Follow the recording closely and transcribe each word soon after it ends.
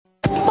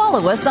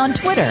follow us on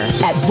Twitter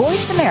at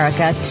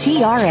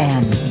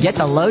VoiceAmericaTRN. Get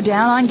the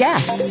lowdown on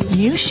guests,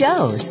 new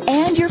shows,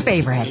 and your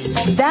favorites.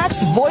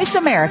 That's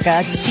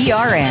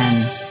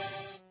VoiceAmericaTRN.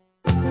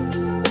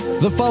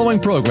 The following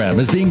program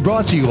is being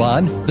brought to you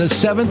on the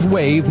Seventh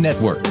Wave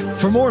Network.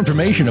 For more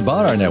information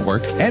about our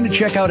network and to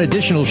check out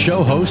additional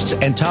show hosts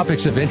and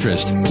topics of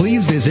interest,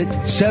 please visit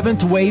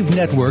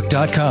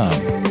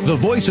seventhwavenetwork.com. The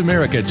Voice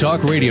America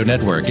Talk Radio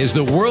Network is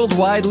the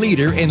worldwide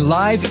leader in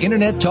live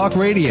Internet talk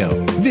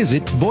radio.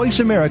 Visit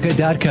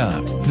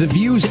voiceamerica.com. The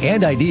views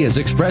and ideas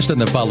expressed in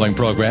the following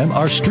program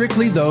are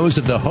strictly those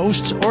of the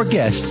hosts or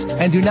guests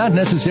and do not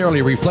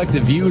necessarily reflect the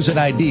views and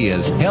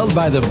ideas held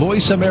by the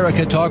Voice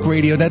America Talk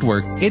Radio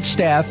Network, its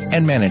staff,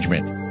 and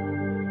management.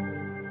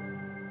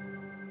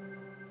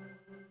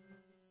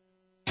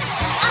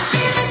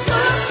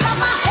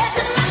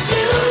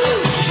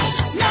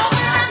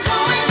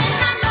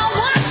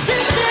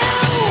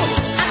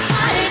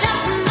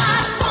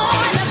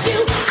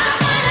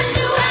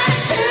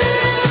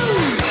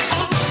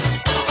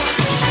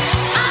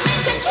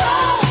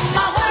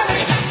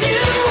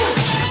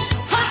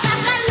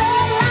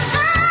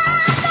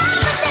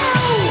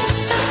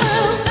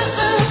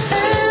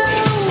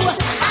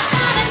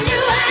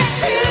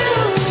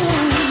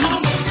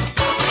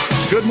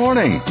 Good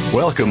morning.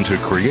 Welcome to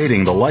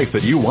Creating the Life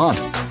That You Want.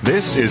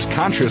 This is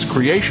Conscious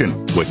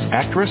Creation with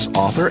actress,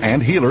 author,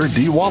 and healer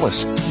Dee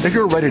Wallace. If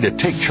you're ready to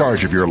take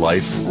charge of your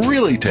life,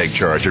 really take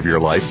charge of your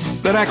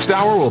life, the next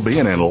hour will be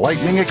an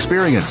enlightening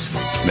experience.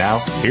 Now,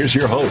 here's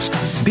your host,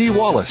 Dee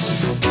Wallace.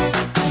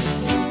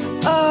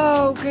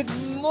 Oh, good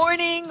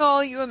morning,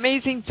 all you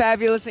amazing,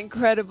 fabulous,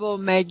 incredible,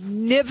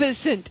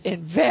 magnificent,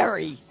 and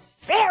very,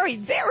 very,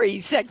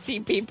 very sexy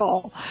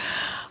people.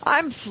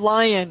 I'm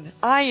flying.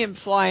 I am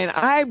flying.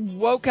 I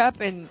woke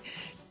up and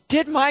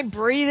did my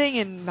breathing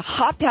and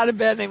hopped out of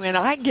bed and went,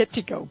 I get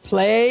to go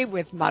play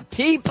with my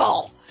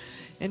people.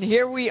 And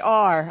here we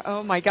are.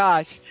 Oh my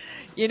gosh.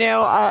 You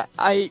know,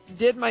 I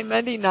did my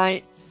Monday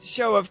night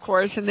show, of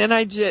course, and then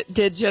I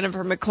did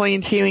Jennifer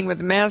McLean's Healing with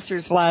the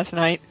Masters last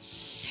night.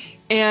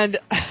 And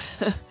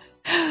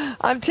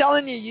I'm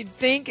telling you, you'd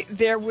think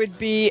there would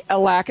be a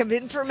lack of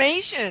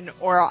information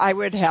or I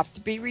would have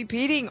to be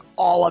repeating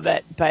all of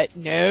it. But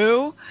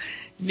no,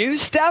 new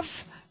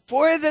stuff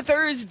for the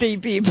Thursday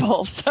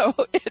people. So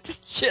it's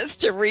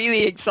just a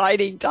really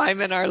exciting time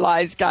in our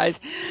lives,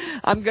 guys.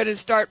 I'm going to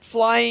start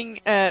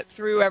flying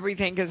through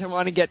everything because I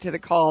want to get to the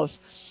calls.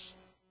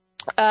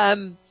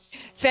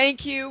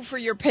 Thank you for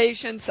your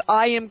patience.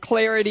 I Am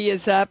Clarity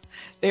is up.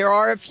 There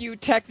are a few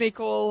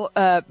technical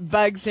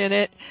bugs in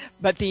it,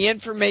 but the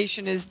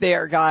information is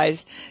there,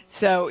 guys.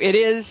 So it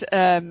is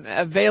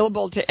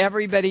available to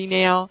everybody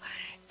now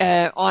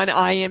on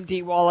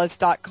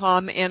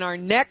imdwallace.com. And our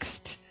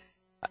next,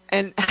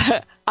 and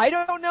I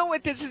don't know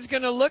what this is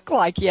going to look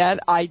like yet.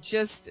 I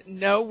just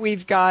know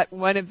we've got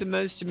one of the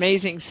most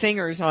amazing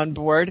singers on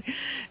board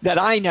that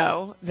I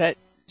know that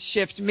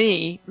shift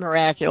me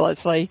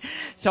miraculously.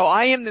 So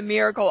I Am the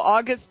Miracle,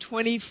 August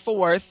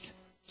 24th.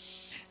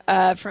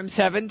 From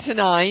 7 to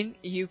 9.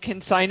 You can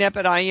sign up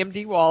at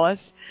IMD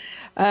Wallace.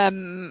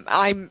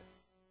 I'm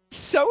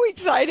so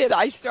excited.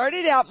 I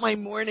started out my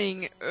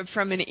morning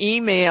from an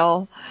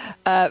email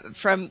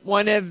from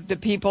one of the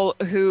people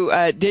who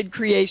did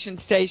Creation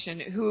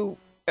Station,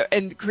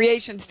 and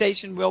Creation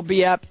Station will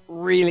be up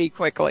really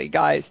quickly,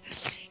 guys.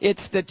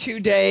 It's the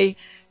 2-day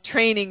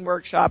training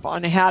workshop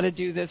on how to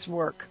do this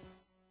work.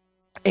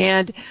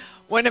 And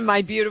one of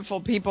my beautiful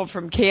people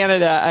from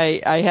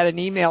Canada, I had an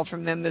email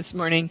from them this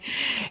morning,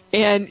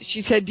 and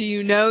she said, do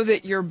you know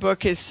that your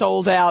book is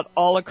sold out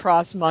all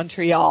across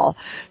Montreal?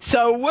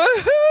 So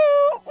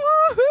woohoo,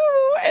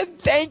 woohoo,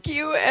 and thank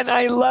you, and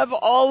I love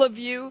all of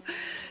you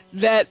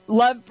that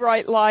love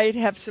Bright Light,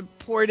 have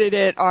supported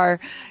it, are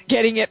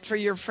getting it for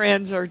your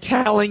friends, or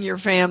telling your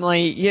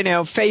family, you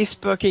know,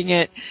 Facebooking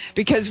it,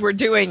 because we're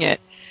doing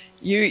it.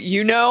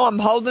 You know I'm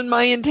holding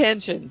my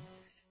intention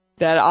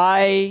that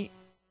I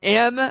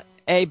am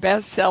a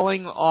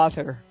best-selling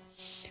author.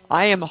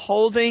 I am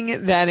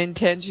holding that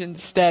intention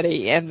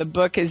steady, and the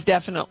book is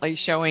definitely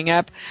showing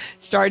up.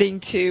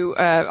 Starting to,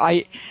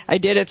 I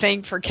did a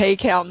thing for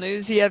KCAL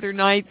News the other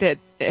night that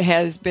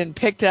has been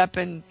picked up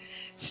and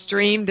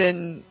streamed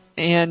and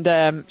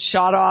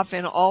shot off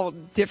in all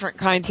different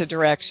kinds of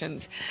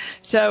directions.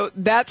 So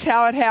that's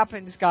how it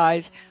happens,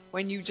 guys,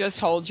 when you just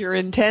hold your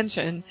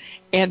intention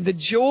and the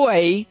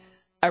joy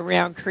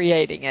around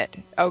creating it.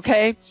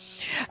 Okay?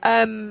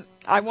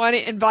 I want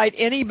to invite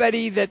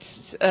anybody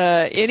that's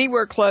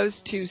anywhere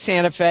close to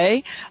Santa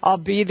Fe. I'll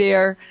be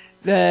there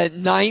the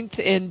 9th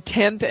and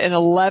 10th and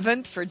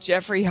 11th for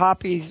Jeffrey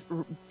Hoppy's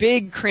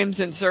big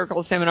Crimson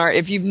Circle seminar.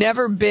 If you've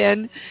never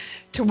been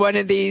to one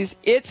of these,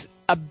 it's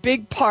a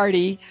big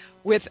party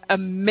with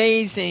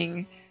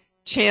amazing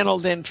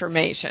channeled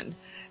information.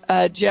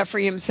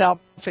 Jeffrey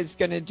himself is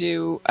going to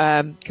do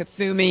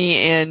Cthulhu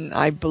and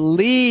I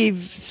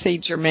believe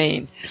Saint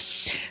Germain.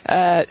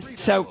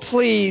 So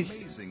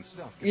please,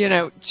 you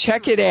know,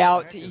 check it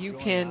out. You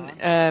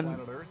can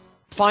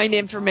find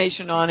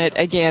information on it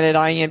again at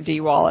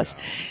IMD Wallace.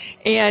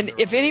 And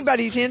if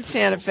anybody's in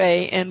Santa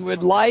Fe and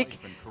would like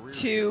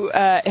to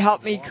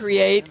help me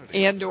create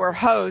and or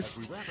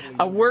host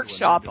a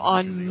workshop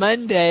on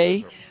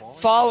Monday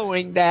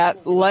following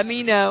that, let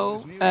me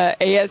know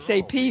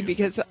ASAP,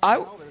 because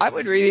I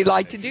would really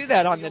like to do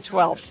that on the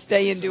 12th,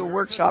 stay and do a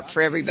workshop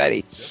for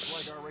everybody.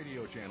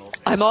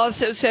 I'm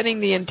also setting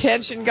the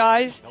intention,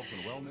 guys,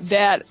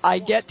 that I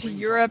get to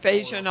Europe,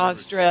 Asia, and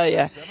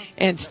Australia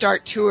and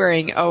start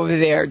touring over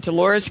there.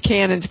 Dolores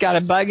Cannon's got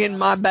a bug in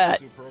my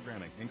butt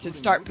to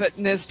start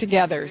putting this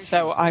together,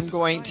 so I'm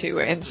going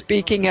to. And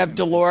speaking of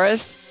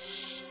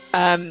Dolores,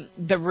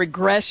 the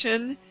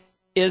regression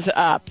is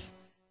up.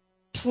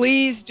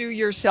 Please do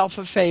yourself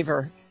a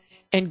favor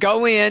and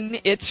go in.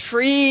 It's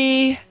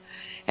free,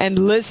 and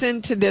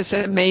listen to this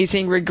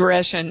amazing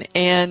regression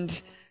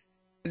and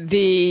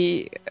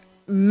the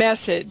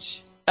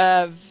message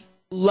of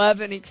love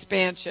and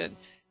expansion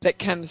that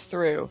comes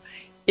through.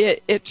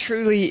 It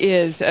truly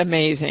is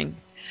amazing.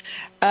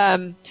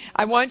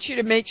 I want you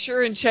to make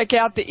sure and check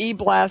out the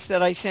e-blast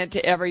that I sent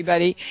to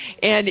everybody.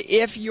 And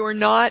if you're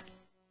not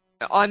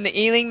on the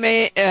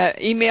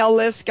email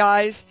list,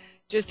 guys,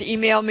 just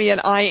email me at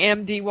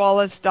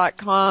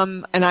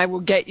imdwallace.com and I will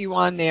get you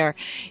on there.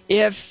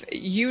 If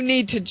you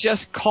need to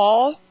just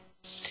call,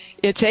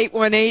 it's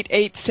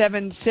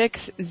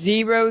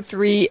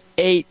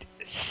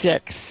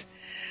 818-876-0386.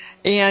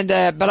 And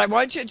but I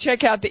want you to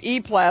check out the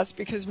e-blast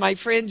because my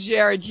friend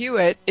Jared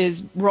Hewitt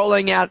is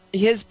rolling out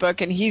his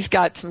book, and he's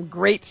got some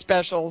great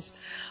specials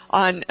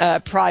on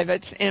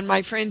privates. And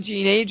my friend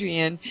Jean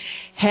Adrian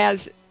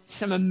has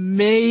some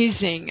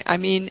amazing, I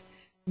mean,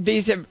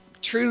 these are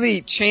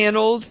truly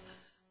channeled,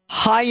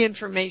 high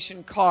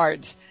information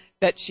cards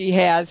that she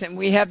has, and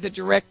we have the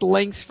direct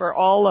links for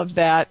all of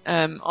that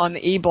on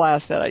the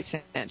e-blast that I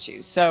sent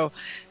you. So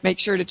make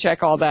sure to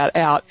check all that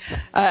out.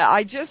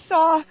 I just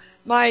saw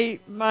my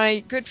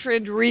good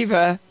friend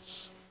Reva,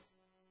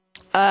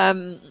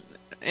 and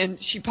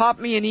she popped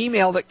me an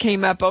email that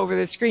came up over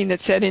the screen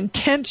that said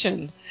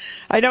intention.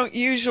 I don't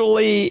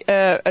usually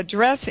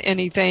address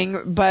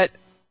anything, but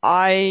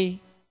I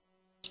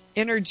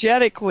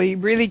energetically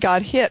really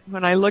got hit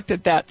when I looked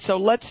at that. So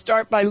let's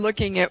start by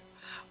looking at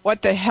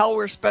what the hell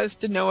we're supposed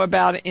to know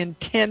about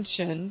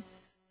intention.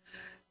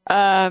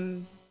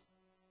 Okay,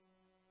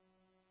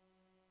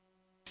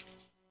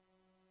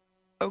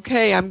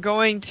 I'm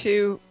going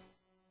to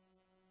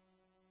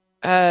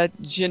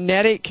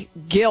genetic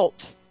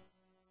guilt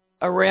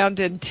around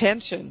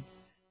intention.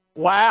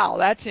 Wow,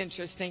 that's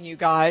interesting, you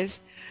guys.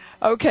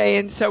 Okay,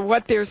 and so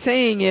what they're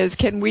saying is,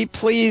 can we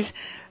please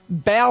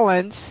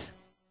balance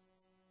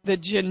the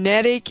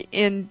genetic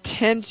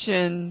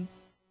intention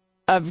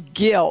of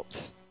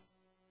guilt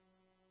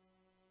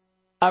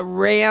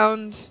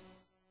around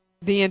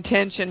the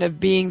intention of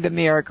being the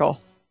miracle?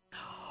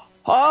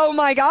 Oh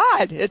my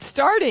God, it's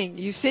starting.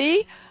 You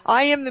see?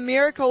 I am the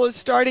miracle is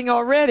starting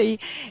already.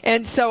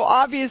 And so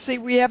obviously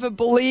we have a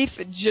belief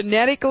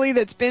genetically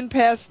that's been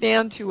passed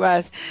down to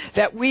us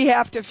that we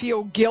have to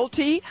feel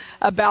guilty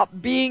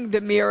about being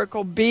the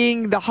miracle,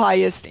 being the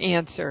highest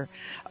answer.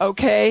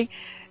 Okay?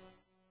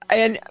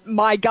 And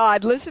my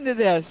God, listen to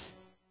this.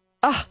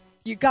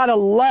 You gotta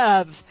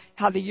love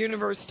how the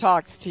universe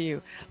talks to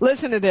you.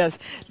 Listen to this.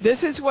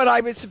 This is what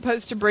I was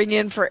supposed to bring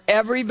in for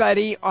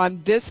everybody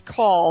on this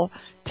call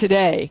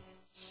today.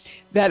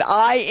 That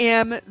I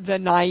am the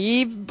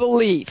naive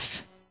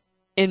belief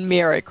in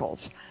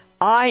miracles.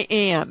 I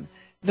am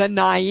the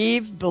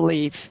naive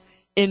belief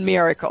in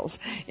miracles.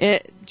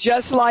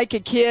 Just like a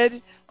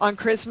kid on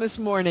Christmas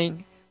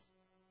morning,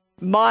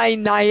 my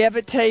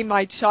naivete,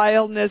 my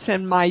childness,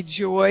 and my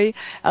joy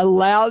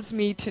allows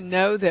me to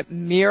know that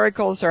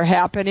miracles are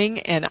happening,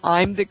 and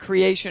I'm the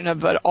creation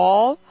of it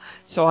all,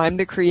 so I'm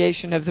the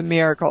creation of the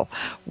miracle.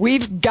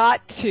 We've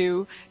got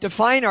to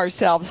define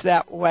ourselves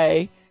that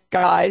way,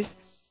 guys.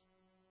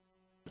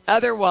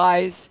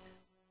 Otherwise,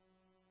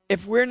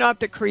 if we're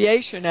not the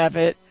creation of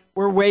it,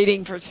 we're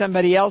waiting for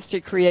somebody else to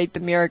create the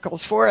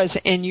miracles for us,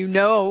 and you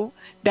know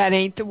that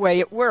ain't the way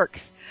it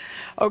works.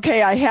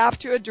 Okay, I have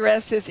to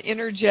address this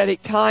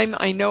energetic time.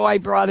 I know I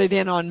brought it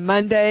in on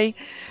Monday.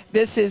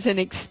 This is an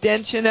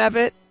extension of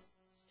it.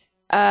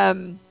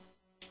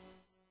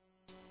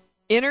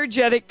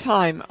 Energetic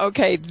time.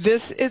 Okay,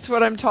 this is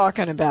what I'm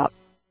talking about.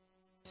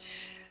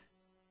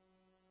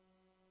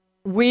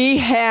 We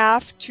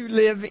have to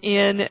live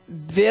in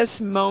this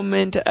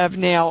moment of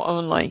now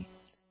only.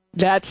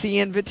 That's the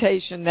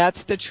invitation.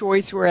 That's the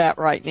choice we're at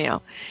right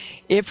now.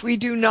 If we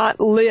do not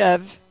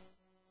live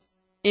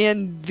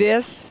in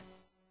this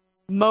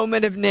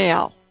moment of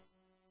now,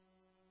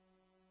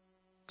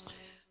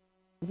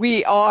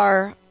 we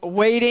are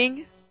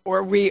waiting,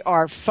 or we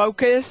are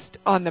focused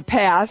on the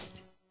past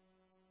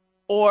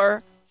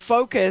or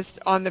focused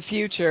on the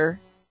future,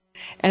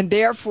 and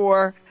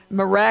therefore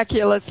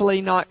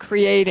miraculously not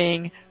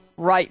creating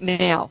right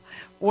now.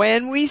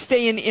 When we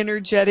stay in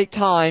energetic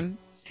time,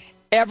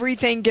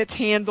 everything gets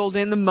handled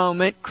in the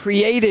moment,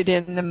 created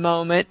in the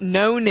moment,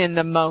 known in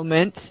the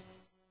moment.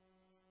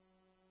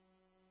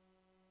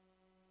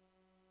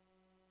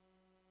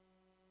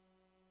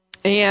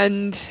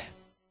 And,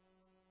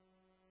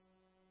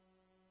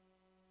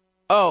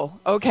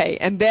 okay.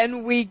 And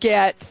then we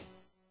get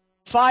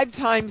 5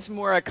 times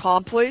more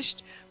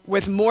accomplished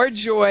with more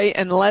joy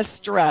and less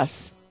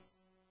stress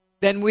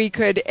than we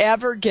could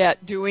ever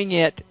get doing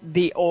it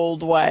the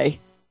old way.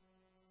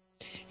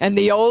 And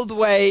the old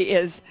way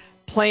is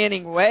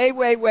planning way,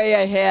 way, way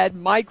ahead,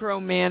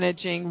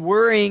 micromanaging,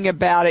 worrying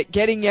about it,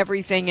 getting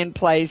everything in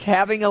place,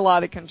 having a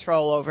lot of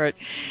control over it.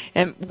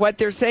 And what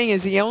they're saying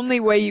is the only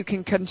way you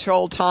can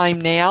control time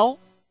now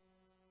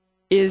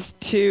is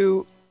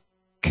to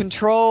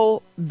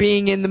control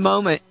being in the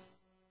moment.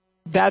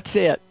 That's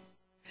it.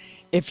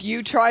 If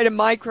you try to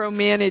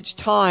micromanage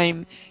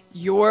time,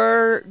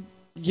 you're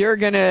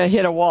going to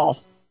hit a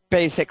wall,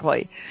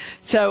 basically.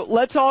 So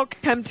let's all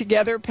come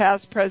together,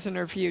 past, present,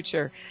 or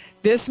future.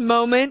 This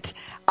moment,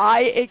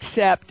 I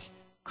accept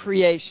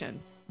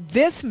creation.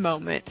 This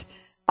moment,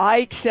 I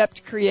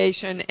accept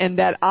creation and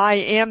that I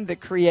am the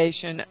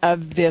creation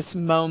of this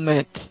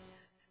moment.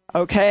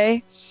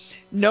 Okay?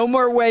 No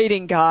more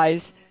waiting,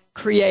 guys.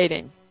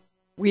 Creating.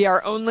 We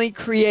are only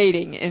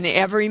creating in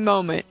every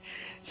moment.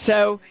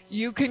 So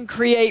you can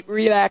create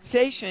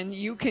relaxation.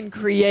 You can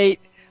create,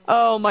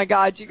 oh my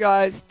God, you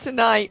guys,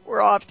 tonight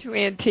we're off to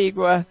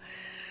Antigua.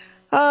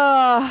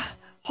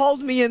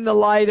 Hold me in the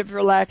light of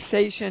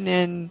relaxation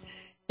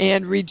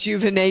and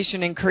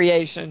rejuvenation and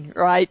creation,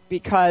 right?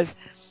 Because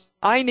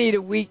I need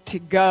a week to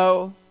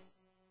go,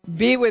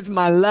 be with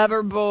my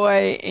lover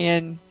boy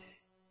and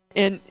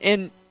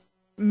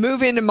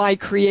move into my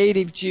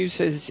creative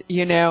juices,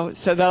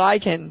 so that I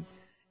can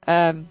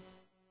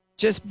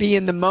just be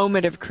in the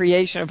moment of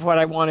creation of what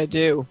I want to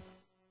do.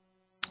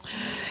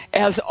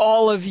 As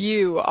all of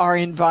you are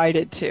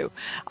invited to.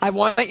 I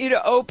want you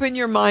to open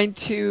your mind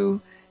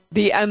to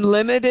the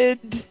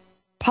unlimited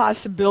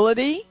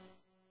possibility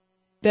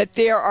that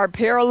there are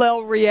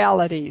parallel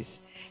realities,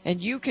 and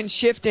you can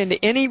shift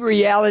into any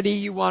reality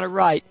you want to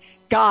write.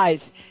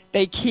 Guys,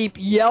 they keep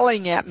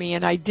yelling at me,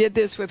 and I did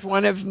this with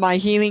one of my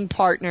healing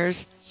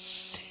partners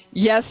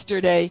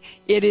yesterday.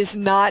 It is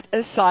not a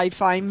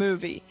sci-fi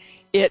movie.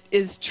 It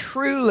is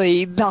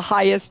truly the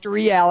highest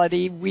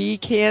reality we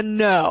can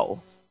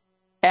know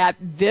at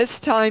this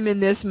time in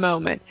this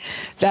moment,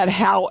 that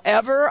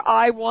however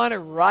I want to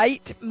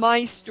write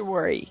my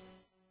story,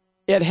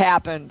 it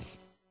happens.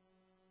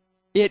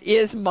 It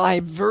is my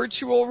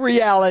virtual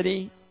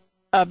reality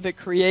of the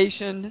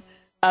creation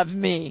of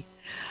me.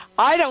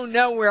 I don't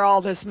know where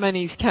all this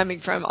money's coming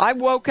from. I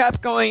woke up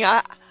going,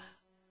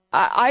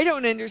 I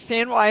don't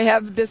understand why I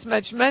have this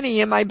much money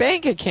in my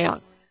bank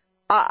account.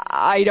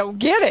 I don't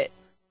get it.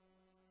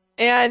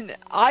 And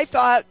I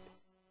thought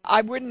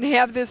I wouldn't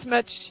have this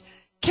much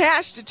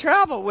cash to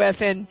travel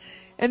with, and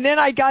then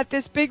I got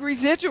this big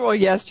residual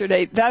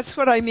yesterday. That's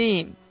what I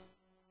mean.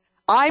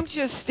 I'm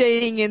just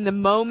staying in the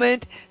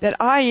moment that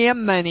I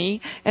am money,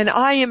 and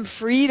I am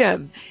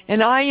freedom,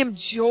 and I am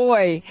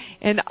joy,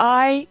 and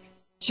I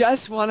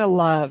just want to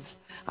love.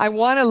 I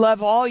want to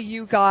love all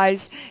you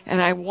guys,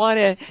 and I want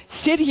to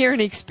sit here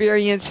and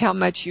experience how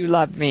much you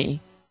love me.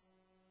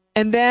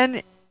 And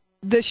then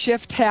the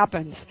shift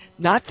happens.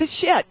 Not the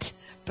shit,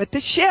 but the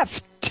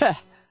shift.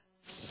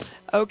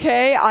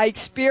 Okay, I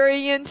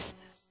experience,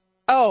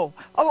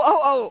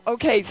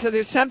 okay, so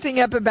there's something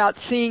up about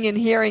seeing and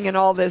hearing and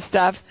all this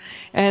stuff,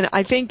 and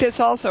I think this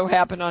also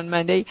happened on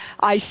Monday.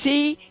 I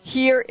see,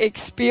 hear,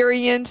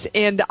 experience,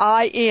 and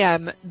I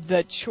am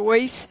the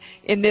choice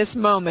in this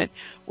moment.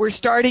 We're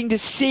starting to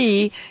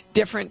see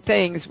different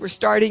things. We're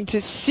starting to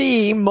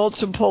see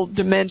multiple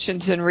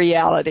dimensions and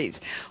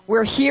realities.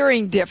 We're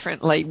hearing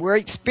differently. We're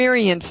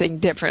experiencing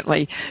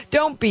differently.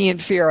 Don't be in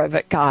fear of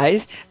it,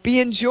 guys. Be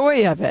in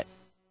joy of it.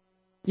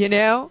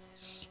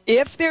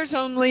 If there's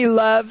only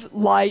love,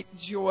 light,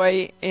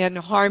 joy, and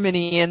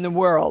harmony in the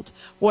world,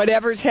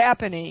 whatever's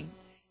happening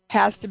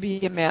has to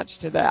be a match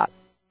to that.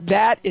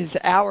 That is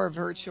our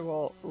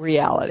virtual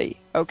reality,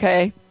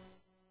 okay?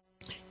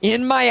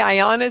 In my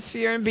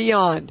ionosphere and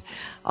beyond,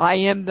 I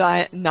am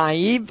the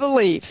naive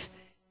belief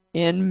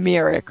in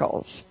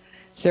miracles.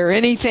 Is there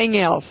anything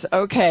else?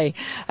 Okay.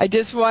 I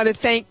just want to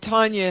thank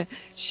Tanya.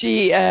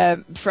 She,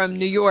 from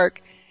New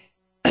York,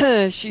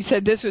 she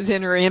said this was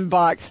in her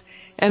inbox.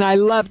 And I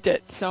loved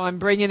it, so I'm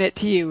bringing it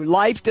to you.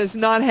 Life does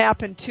not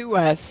happen to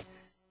us.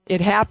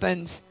 It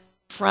happens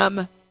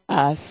from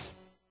us.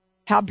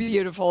 How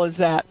beautiful is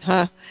that,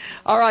 huh?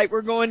 All right,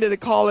 we're going to the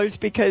callers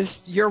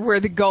because you're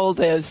where the gold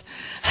is.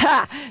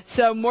 Ha!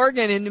 So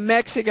Morgan in New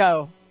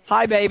Mexico.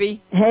 Hi,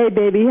 baby. Hey,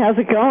 baby. How's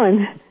it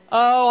going?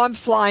 Oh, I'm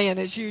flying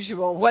as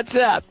usual. What's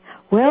up?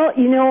 Well,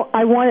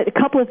 I wanted a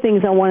couple of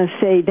things I want to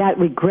say. That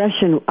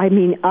regression,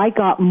 I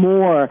got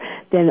more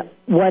than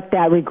what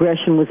that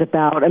regression was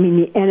about.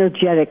 The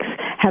energetics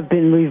have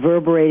been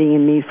reverberating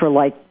in me for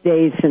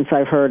days since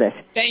I've heard it.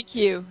 Thank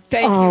you.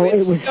 Thank you.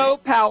 It was so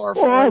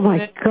powerful. Oh,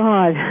 my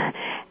God.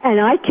 And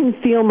I can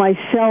feel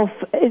myself,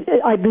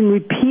 I've been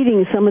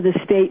repeating some of the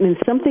statements.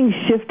 Something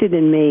shifted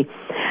in me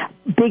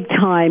big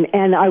time,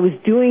 and I was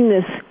doing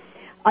this.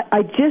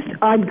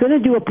 I'm going to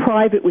do a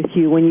private with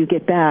you when you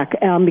get back,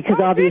 because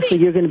obviously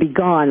you're going to be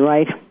gone,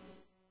 right?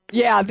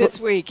 Yeah, this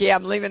week. Yeah,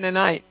 I'm leaving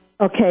tonight.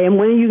 Okay, and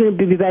when are you going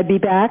to be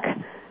back?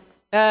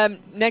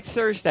 Next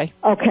Thursday.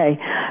 Okay.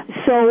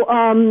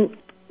 So,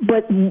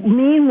 but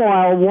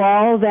meanwhile,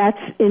 while that's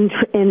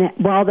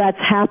while that's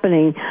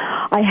happening,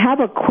 I have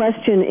a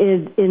question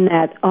in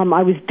that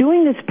I was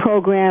doing this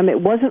program,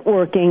 it wasn't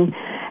working,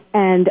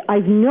 and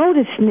I've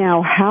noticed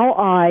now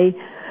how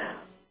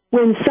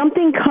when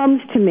something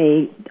comes to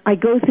me, I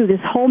go through this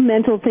whole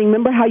mental thing.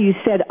 Remember how you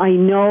said, I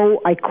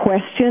know, I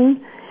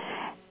question,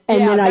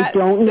 and then I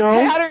don't know?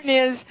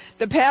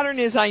 The pattern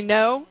is I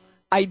know,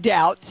 I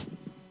doubt.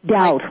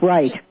 Doubt,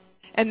 right.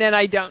 And then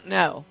I don't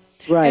know.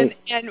 Right.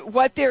 And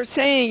what they're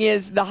saying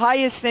is the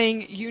highest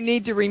thing you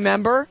need to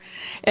remember,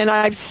 and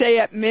I say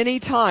it many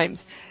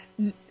times,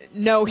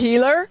 no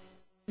healer,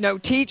 no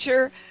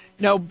teacher,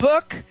 no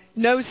book,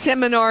 no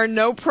seminar,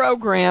 no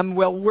program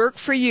will work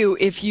for you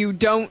if you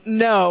don't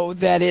know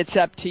that it's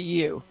up to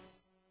you.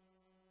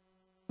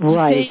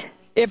 Right. You see,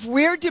 if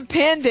we're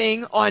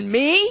depending on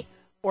me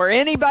or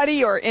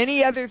anybody or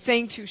any other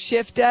thing to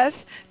shift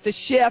us, the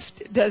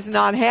shift does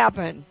not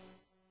happen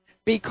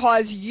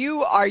because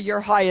you are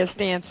your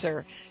highest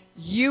answer.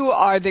 You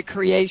are the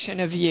creation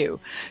of you.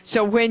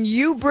 So when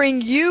you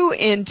bring you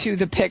into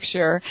the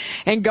picture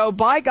and go,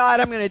 by God,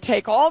 I'm going to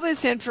take all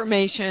this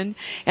information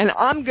and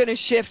I'm going to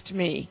shift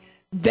me,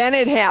 then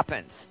it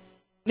happens.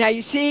 Now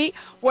you see,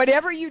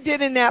 whatever you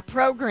did in that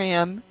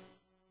program,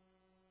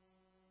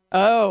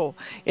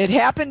 it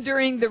happened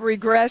during the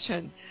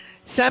regression.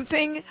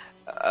 Something,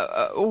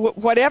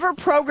 whatever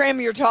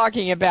program you're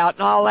talking about,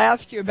 and I'll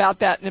ask you about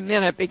that in a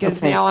minute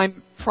because now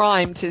I'm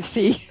primed to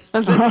see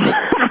the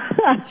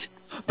secrets.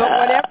 But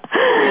whatever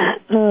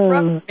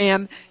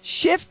program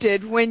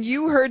shifted when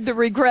you heard the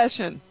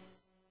regression.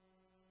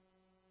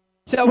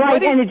 So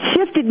right, and it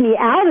shifted me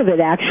out of it,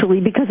 actually,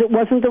 because it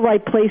wasn't the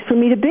right place for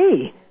me to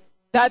be.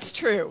 That's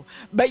true.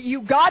 But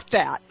you got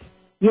that.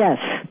 Yes.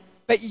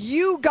 But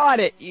you got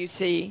it, you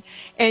see,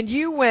 and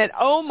you went,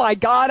 oh, my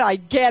God, I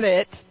get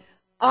it.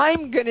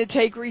 I'm going to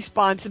take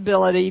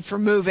responsibility for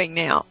moving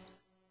now.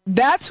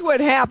 That's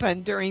what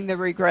happened during the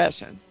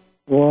regression.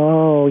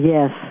 Whoa,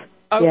 yes.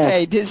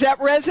 Okay, yes. Is that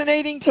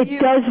resonating to you?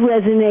 It does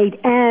resonate,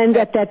 and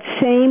at that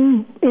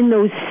in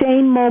those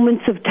same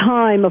moments of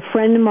time, a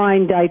friend of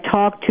mine I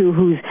talked to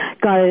who's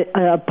got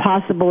a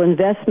possible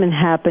investment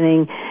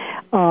happening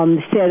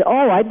said,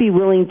 I'd be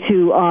willing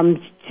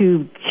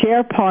to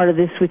share part of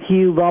this with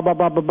you, blah, blah,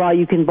 blah, blah, blah.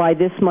 You can buy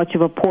this much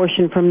of a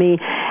portion from me.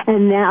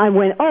 And now I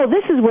went,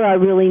 this is where I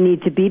really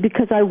need to be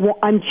because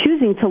I'm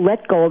choosing to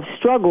let go of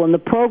struggle. And the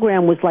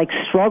program was like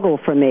struggle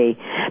for me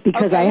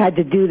because I had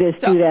to do this,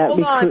 do that.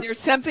 Hold on. There's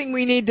something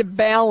we need to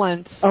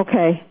balance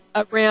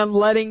around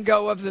letting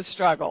go of the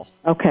struggle.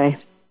 Okay.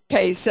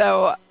 Okay,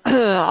 so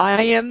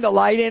I am the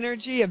light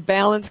energy of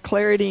balance,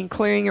 clarity, and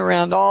clearing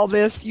around all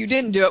this. You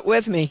didn't do it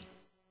with me.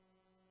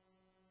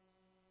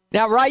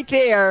 Now, right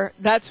there,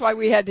 that's why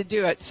we had to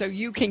do it, so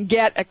you can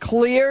get a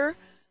clear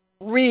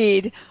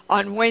read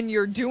on when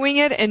you're doing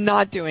it and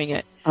not doing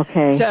it.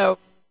 Okay. So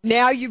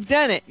now you've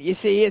done it. You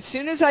see, as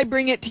soon as I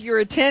bring it to your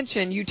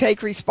attention, you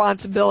take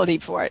responsibility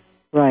for it.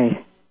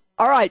 Right.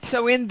 All right,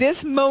 so in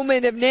this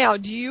moment of now,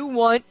 do you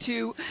want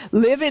to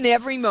live in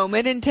every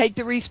moment and take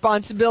the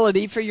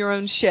responsibility for your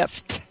own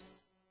shift?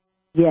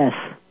 Yes.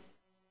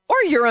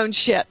 Or your own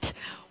shit.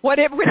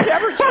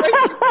 Whichever choice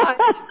you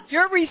want,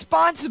 you're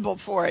responsible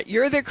for it.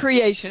 You're the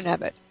creation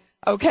of it.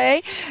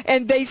 Okay?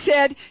 And they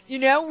said,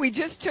 we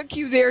just took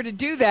you there to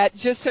do that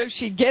just so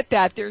she'd get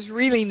that. There's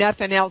really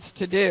nothing else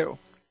to do.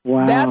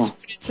 Wow. That's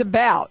what it's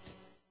about.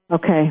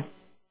 Okay.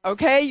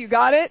 Okay, you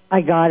got it?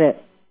 I got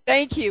it.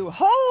 Thank you.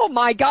 Oh,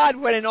 my God,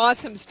 what an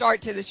awesome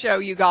start to the show,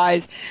 you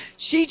guys.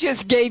 She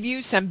just gave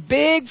you some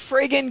big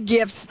friggin'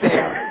 gifts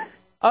there.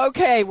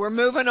 Okay, we're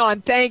moving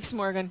on. Thanks,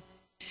 Morgan.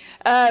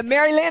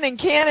 Mary Lynn in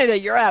Canada,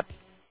 you're up.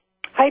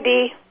 Hi,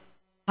 Dee.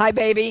 Hi,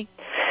 baby.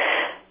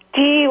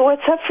 Dee,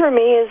 what's up for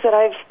me is that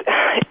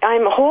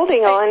I'm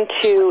holding on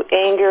to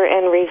anger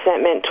and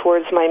resentment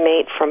towards my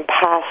mate from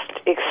past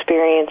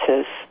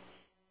experiences.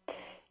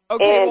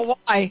 Okay, well,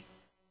 why?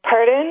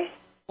 Pardon?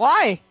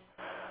 Why?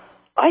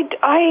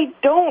 I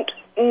don't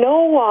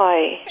know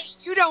why.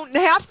 You don't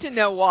have to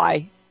know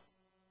why.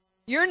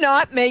 You're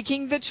not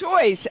making the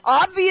choice.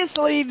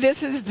 Obviously,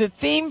 this is the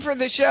theme for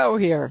the show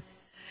here.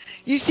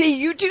 You see,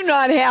 you do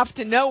not have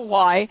to know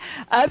why,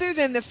 other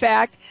than the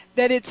fact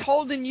that it's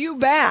holding you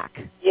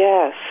back.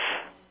 Yes.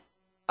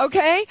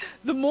 Okay?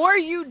 The more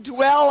you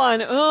dwell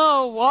on,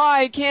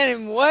 why can't,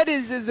 and what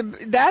is this,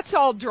 that's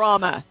all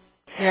drama,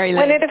 Mary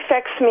Lynn. When it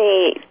affects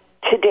me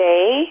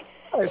today,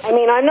 I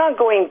mean, I'm not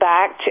going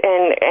back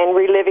and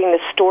reliving the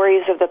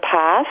stories of the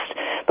past,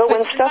 but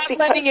when stuff you're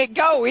not letting it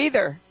go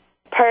either.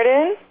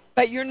 Pardon?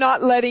 But you're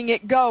not letting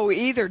it go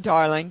either,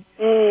 darling.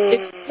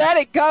 If you let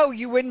it go,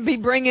 you wouldn't be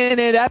bringing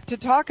it up to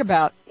talk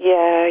about.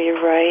 Yeah,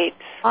 you're right.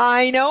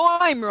 I know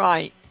I'm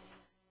right.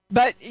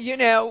 But,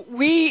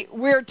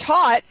 we're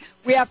taught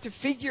we have to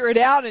figure it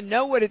out and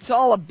know what it's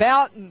all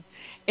about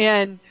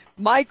and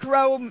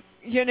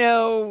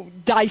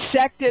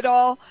dissect it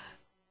all.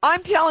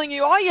 I'm telling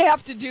you, all you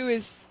have to do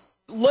is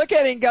look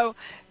at it and go,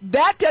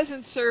 that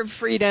doesn't serve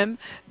freedom.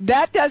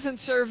 That doesn't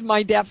serve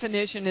my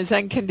definition as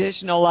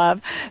unconditional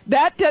love.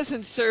 That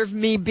doesn't serve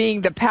me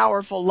being the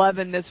powerful love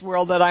in this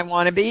world that I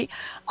want to be.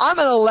 I'm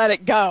going to let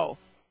it go.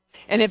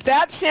 And if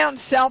that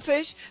sounds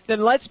selfish,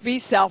 then let's be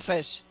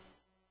selfish.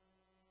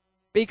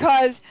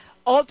 Because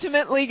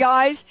ultimately,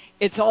 guys,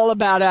 it's all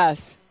about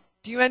us.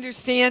 Do you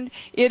understand?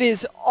 It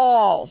is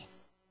all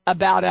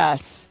about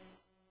us.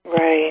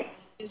 Right.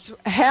 It's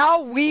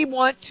how we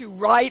want to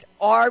write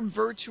our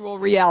virtual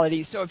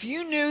reality. So if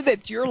you knew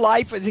that your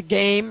life was a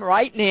game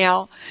right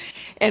now,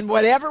 and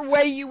whatever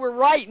way you were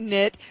writing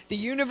it, the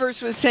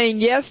universe was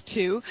saying yes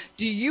to,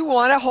 do you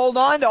want to hold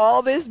on to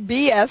all this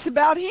BS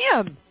about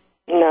him?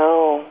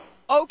 No.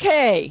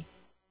 Okay.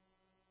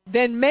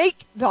 Then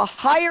make the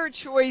higher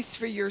choice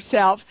for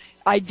yourself.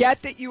 I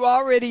get that you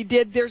already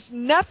did. There's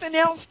nothing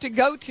else to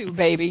go to,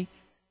 baby.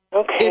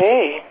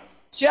 Okay.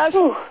 It's just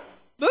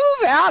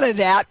move out of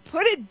that.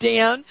 Put it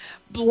down.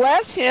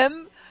 Bless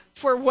him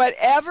for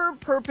whatever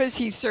purpose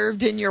he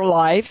served in your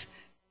life,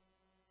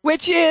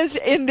 which is,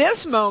 in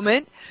this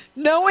moment,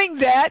 knowing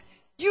that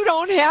you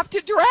don't have to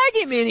drag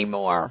him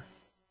anymore.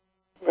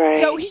 Right.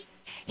 So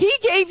he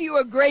gave you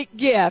a great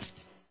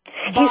gift.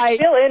 He's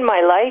still in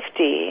my life,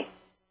 Dee.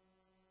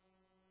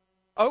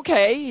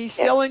 Okay, he's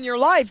still in your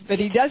life, but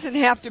he doesn't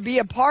have to be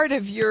a part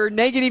of your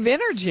negative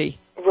energy.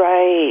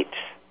 Right.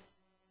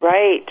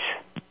 Right.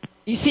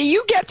 You see,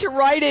 you get to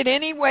write it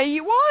any way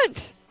you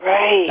want.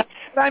 Right. That's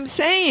what I'm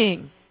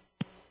saying.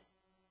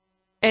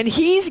 And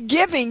he's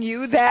giving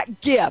you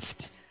that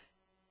gift.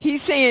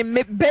 He's saying,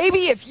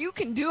 baby, if you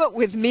can do it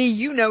with me,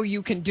 you know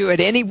you can do it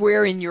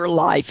anywhere in your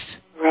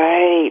life.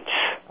 Right.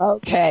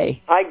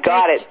 Okay. I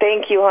got it.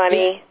 Thank you,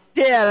 honey.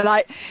 Did. And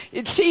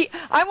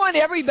I want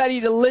everybody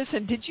to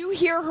listen. Did you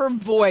hear her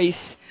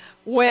voice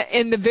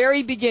in the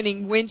very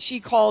beginning when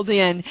she called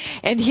in,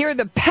 and hear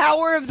the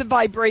power of the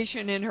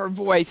vibration in her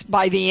voice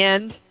by the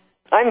end?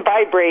 I'm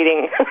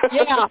vibrating.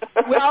 Yeah.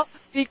 Well,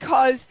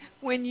 because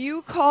when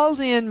you called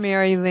in,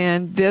 Mary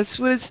Lynn, this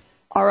was,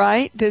 all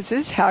right, this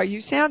is how you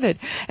sounded.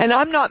 And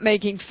I'm not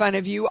making fun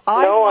of you.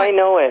 I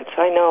know it.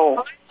 I know.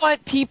 I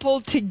want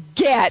people to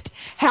get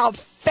how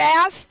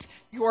fast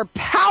your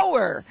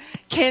power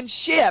can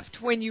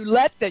shift when you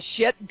let the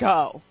shit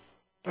go.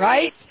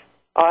 Right?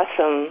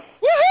 Awesome.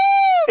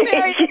 Woohoo!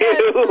 Thank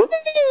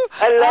you.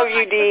 I love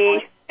you,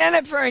 Dee.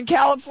 Jennifer in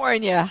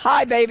California.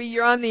 Hi, baby.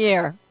 You're on the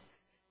air.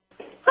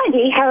 Hi,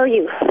 Dee. How are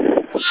you?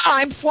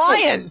 I'm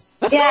flying.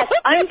 Yes,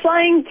 I'm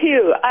flying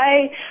too.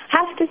 I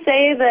have to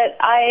say that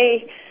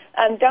I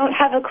don't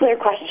have a clear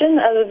question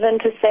other than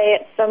to say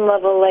at some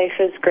level life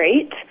is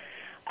great.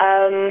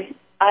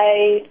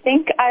 I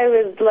think I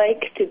would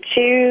like to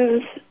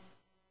choose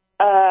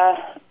a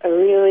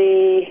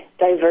really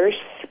diverse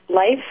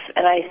life,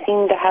 and I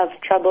seem to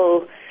have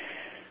trouble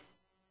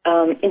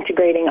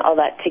integrating all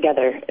that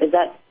together. Does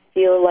that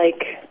feel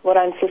like what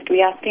I'm supposed to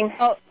be asking?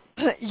 Oh,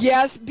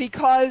 yes,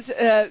 because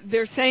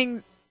they're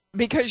saying,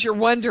 because you're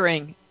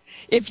wondering.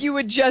 If you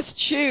would just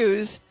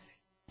choose,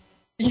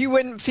 you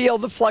wouldn't feel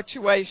the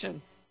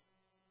fluctuation.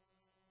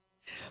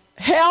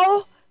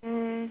 Hell,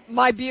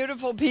 my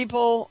beautiful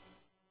people,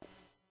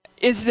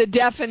 is the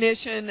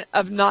definition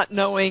of not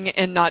knowing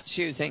and not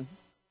choosing.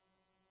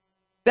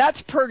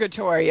 That's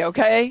purgatory,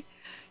 okay?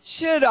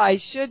 Should I,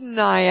 shouldn't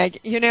I?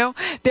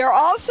 They're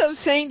also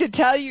saying to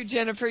tell you,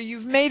 Jennifer,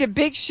 you've made a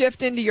big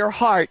shift into your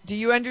heart. Do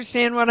you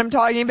understand what I'm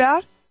talking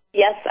about?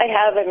 Yes, I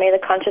have. I've made a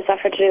conscious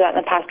effort to do that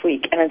in the past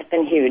week, and it's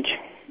been huge.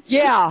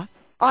 Yeah,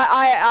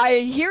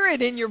 I hear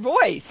it in your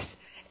voice.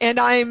 And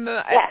I'm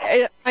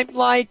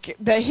like,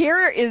 the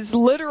hair is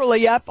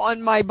literally up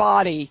on my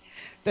body,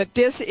 that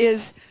this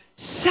is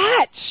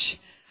such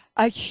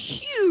a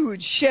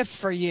huge shift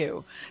for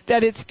you,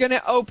 that it's going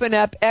to open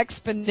up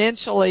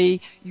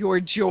exponentially your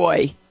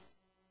joy,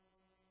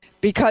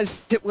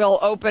 because it will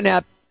open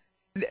up.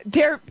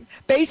 They're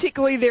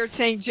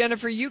saying,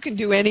 Jennifer, you can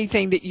do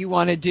anything that you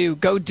want to do.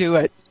 Go do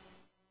it.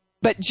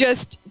 But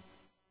just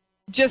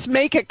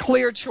make a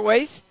clear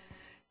choice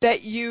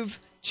that you've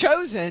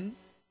chosen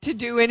to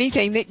do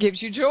anything that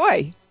gives you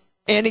joy,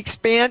 and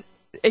expand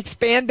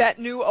that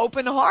new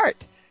open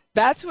heart.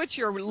 That's what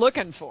you're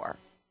looking for.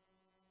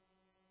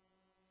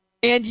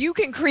 And you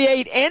can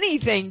create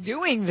anything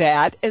doing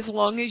that as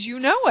long as you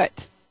know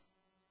it.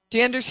 Do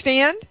you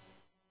understand?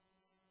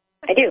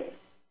 I do.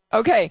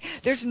 Okay.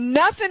 There's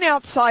nothing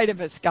outside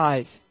of us,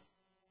 guys.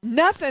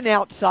 Nothing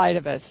outside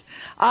of us.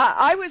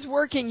 I was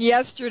working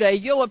yesterday,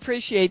 you'll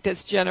appreciate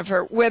this,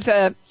 Jennifer, with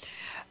a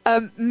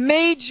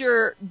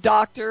major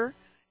doctor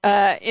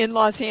in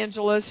Los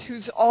Angeles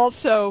who's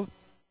also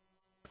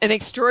an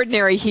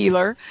extraordinary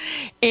healer.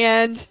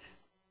 And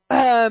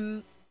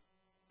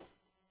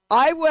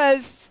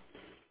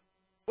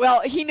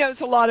he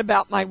knows a lot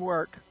about my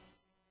work.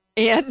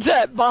 And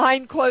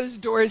behind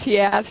closed doors, he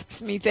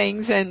asks me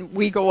things, and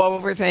we go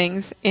over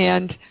things.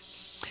 And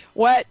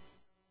we're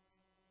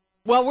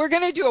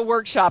going to do a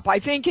workshop, I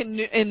think,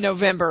 in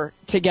November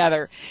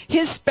together.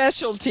 His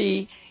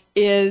specialty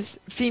is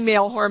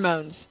female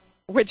hormones,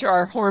 which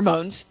are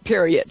hormones,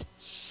 period.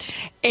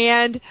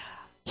 And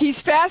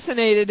he's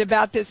fascinated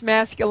about this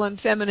masculine,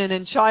 feminine,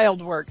 and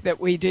child work that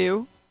we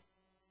do.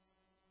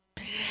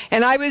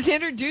 And I was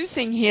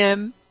introducing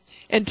him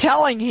and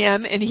telling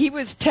him, and he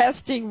was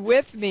testing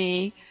with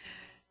me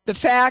the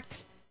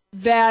fact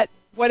that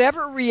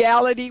whatever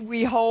reality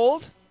we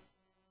hold,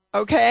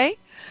 okay,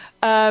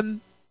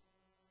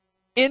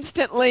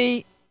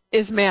 instantly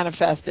is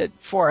manifested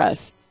for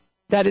us.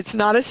 That it's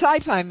not a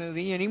sci-fi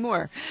movie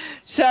anymore.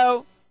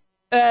 So,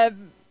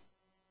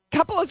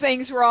 couple of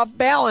things were off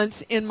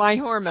balance in my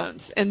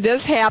hormones. And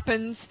this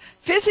happens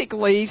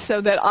physically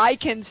so that I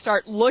can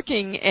start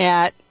looking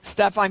at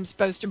stuff I'm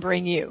supposed to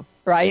bring you,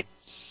 right?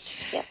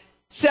 Yeah.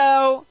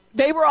 So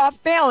they were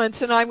off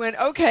balance, and I went,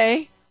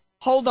 okay,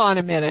 hold on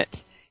a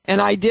minute.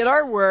 And I did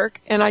our work,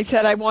 and I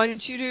said, I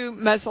want you to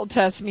muscle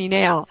test me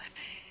now.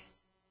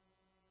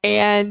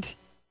 And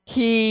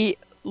he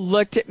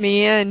looked at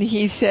me and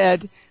he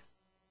said,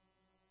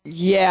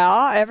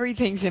 yeah,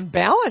 everything's in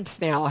balance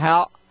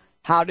now.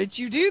 How did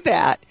you do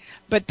that?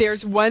 But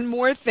there's one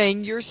more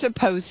thing you're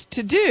supposed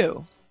to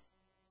do.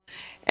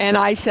 And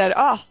I said,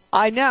 oh,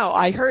 I know.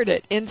 I heard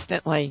it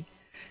instantly.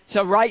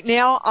 So right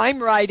now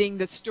I'm writing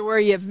the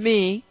story of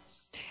me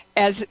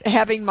as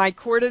having my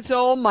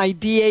cortisol, my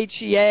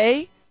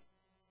DHEA,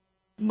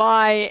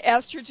 my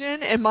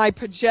estrogen, and my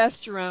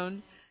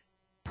progesterone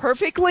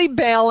perfectly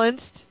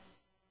balanced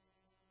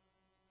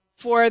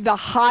for the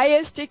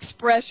highest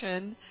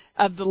expression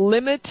of the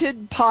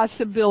limited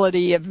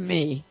possibility of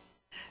me.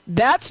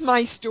 That's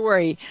my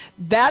story.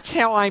 That's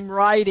how I'm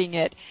writing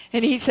it.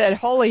 And he said,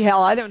 holy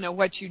hell, I don't know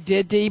what you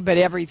did, Dee, but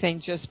everything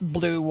just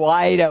blew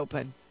wide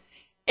open.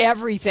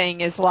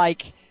 Everything is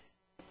like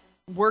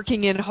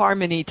working in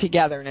harmony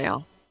together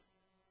now.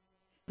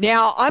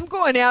 Now, I'm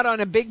going out on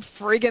a big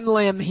friggin'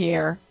 limb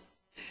here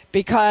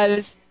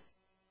because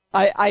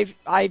I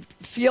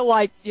feel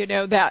like, you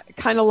know, that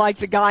kind of like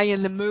the guy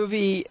in the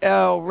movie,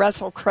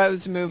 Russell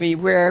Crowe's movie,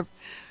 where,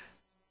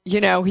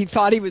 you know, he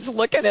thought he was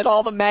looking at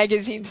all the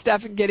magazine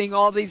stuff and getting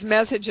all these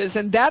messages,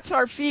 and that's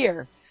our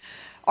fear.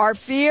 Our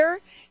fear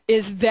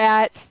is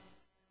that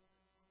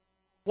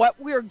what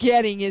we're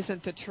getting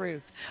isn't the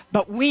truth.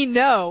 But we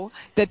know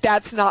that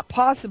that's not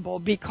possible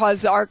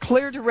because our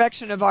clear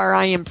direction of our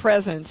I am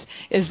presence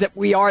is that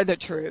we are the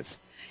truth.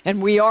 And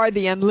we are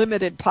the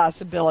unlimited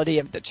possibility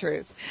of the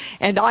truth.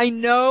 And I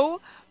know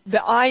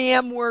the I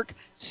am work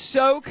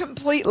so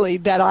completely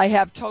that I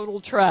have total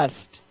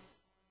trust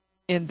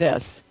in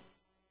this.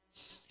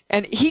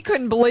 And he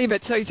couldn't believe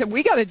it, so he said,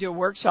 we got to do a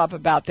workshop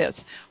about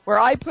this, where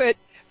I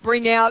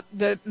bring out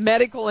the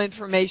medical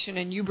information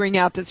and you bring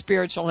out the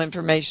spiritual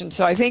information.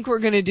 So I think we're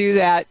going to do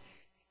that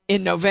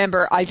in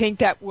November. I think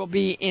that will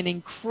be an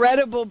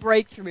incredible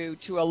breakthrough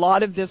to a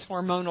lot of this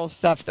hormonal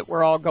stuff that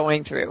we're all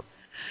going through.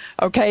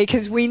 Okay,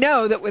 because we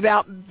know that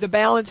without the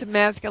balance of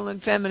masculine,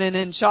 feminine,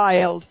 and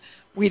child,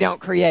 we don't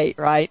create,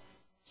 right?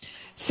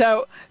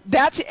 So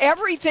that's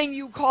everything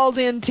you called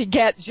in to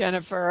get,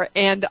 Jennifer,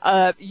 and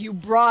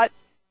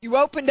you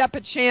opened up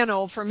a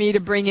channel for me to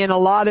bring in a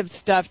lot of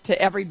stuff to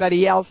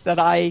everybody else that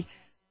I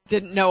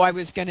didn't know I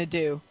was going to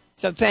do.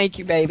 So thank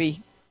you,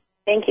 baby.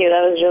 Thank you.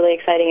 That was really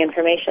exciting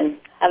information.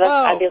 Have a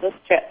fabulous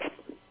trip.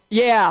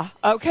 Yeah.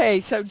 Okay.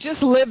 So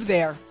just live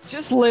there.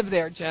 Just live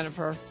there,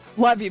 Jennifer.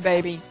 Love you,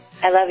 baby.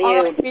 I love you.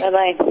 Right.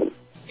 Bye-bye.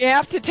 You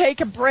have to take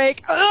a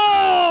break.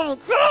 Oh,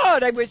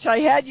 God. I wish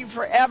I had you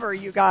forever,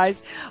 you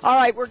guys. All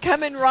right. We're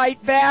coming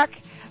right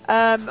back.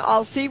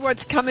 I'll see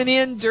what's coming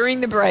in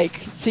during the break.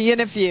 See you in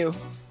a few.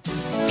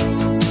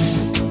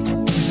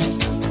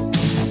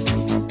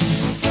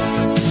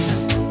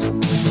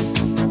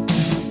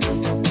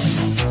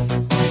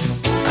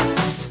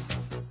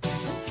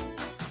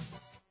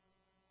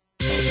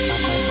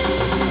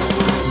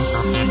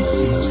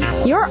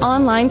 Your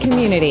online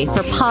community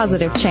for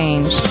positive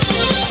change.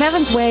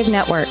 Seventh Wave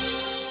Network.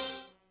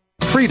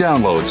 Free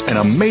downloads and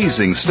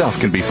amazing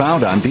stuff can be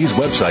found on Dee's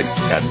website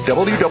at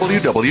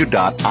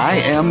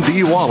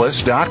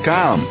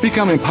www.imdwallace.com.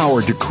 Become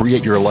empowered to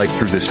create your life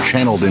through this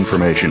channeled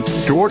information.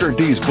 To order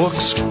Dee's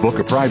books, book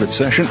a private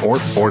session, or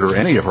order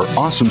any of her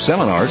awesome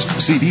seminars,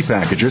 CD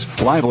packages,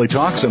 lively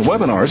talks, and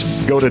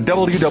webinars, go to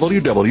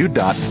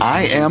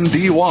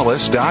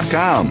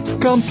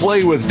www.imdwallace.com. Come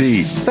play with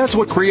Dee. That's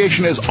what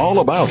creation is all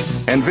about.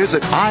 And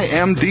visit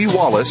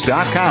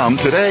imdwallace.com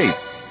today.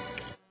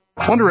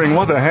 Wondering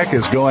what the heck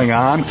is going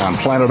on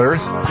planet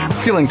Earth?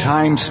 Feeling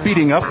time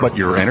speeding up but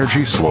your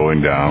energy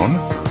slowing down?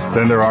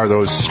 Then there are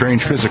those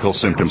strange physical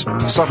symptoms,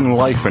 sudden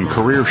life and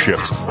career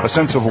shifts, a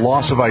sense of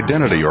loss of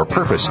identity or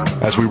purpose.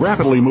 As we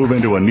rapidly move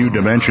into a new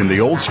dimension, the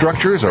old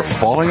structures are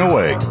falling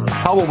away.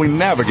 How will we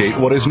navigate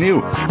what is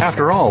new?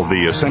 After all,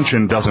 the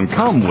Ascension doesn't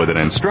come with an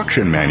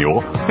instruction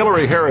manual.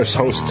 Hillary Harris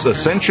hosts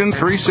Ascension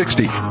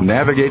 360,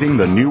 Navigating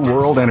the New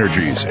World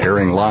Energies,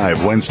 airing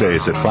live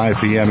Wednesdays at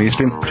 5 p.m.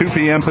 Eastern, 2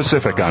 p.m.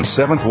 Pacific on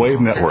 7th Wave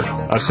Network.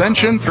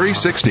 Ascension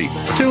 360.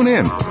 Tune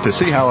in to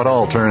see how it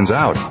all turns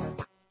out.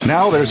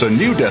 Now there's a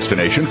new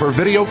destination for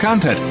video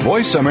content,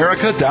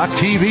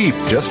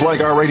 voiceamerica.tv. Just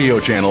like our radio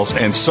channels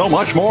and so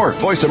much more.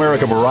 Voice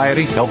America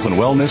Variety, Health and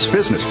Wellness,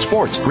 Business,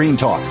 Sports, Green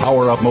Talk,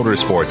 Power Up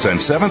Motorsports,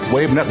 and Seventh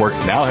Wave Network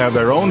now have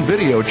their own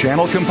video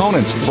channel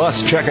components.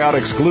 Plus, check out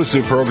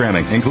exclusive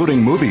programming,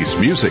 including movies,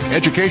 music,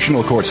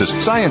 educational courses,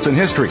 science and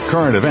history,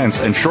 current events,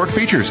 and short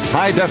features.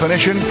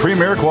 High-definition,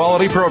 premier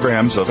quality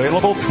programs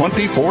available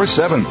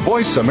 24/7.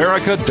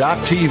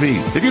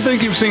 VoiceAmerica.tv. If you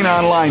think you've seen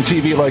online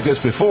TV like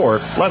this before,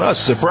 let us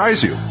surprise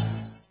you.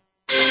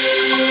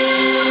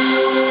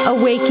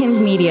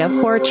 Awakened media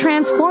for a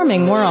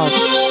transforming world.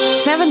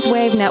 Seventh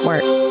Wave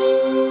Network.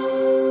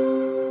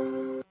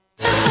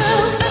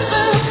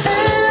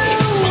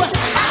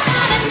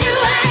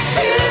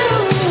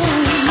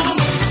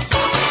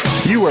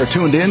 You are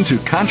tuned in to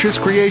Conscious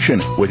Creation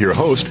with your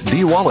host,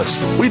 Dee Wallace.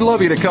 We'd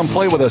love you to come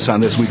play with us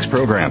on this week's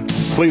program.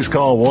 Please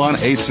call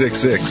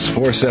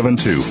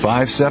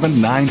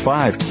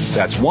 1-866-472-5795.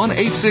 That's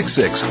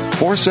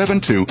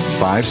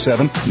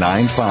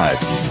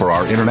 1-866-472-5795. For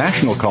our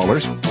international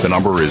callers, the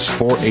number is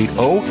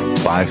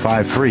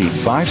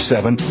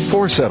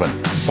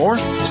 480-553-5747. Or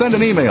send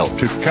an email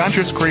to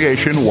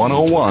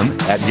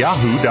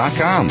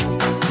consciouscreation101@yahoo.com.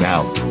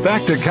 Now,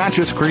 back to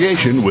Conscious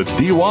Creation with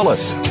Dee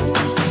Wallace.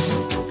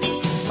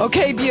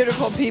 Okay,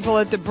 beautiful people,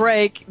 at the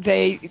break,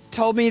 they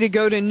told me to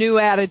go to New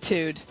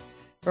Attitude,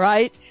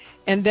 right?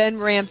 And then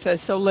Ramtha.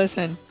 So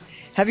listen,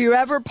 have you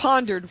ever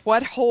pondered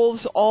what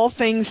holds all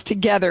things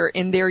together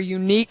in their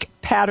unique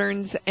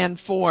patterns and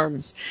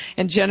forms?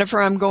 And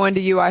Jennifer, I'm going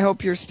to you. I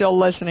hope you're still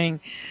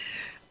listening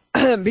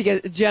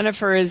because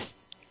Jennifer is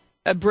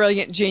a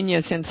brilliant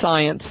genius in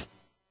science.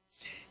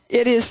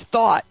 It is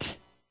thought,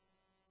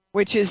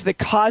 which is the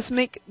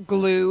cosmic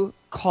glue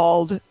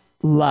called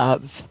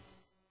love.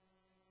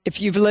 If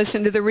you've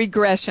listened to the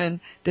regression,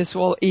 this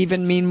will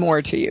even mean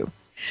more to you.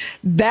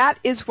 That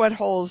is what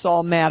holds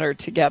all matter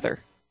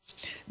together.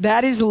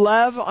 That is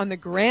love on the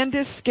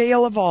grandest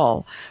scale of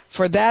all,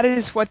 for that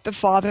is what the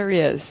Father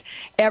is.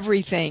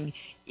 Everything,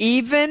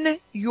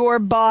 even your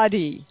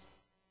body,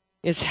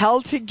 is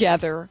held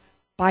together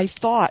by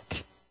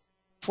thought,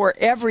 for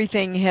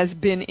everything has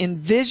been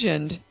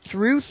envisioned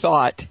through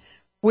thought,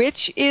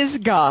 which is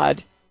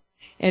God,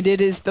 and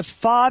it is the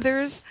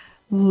Father's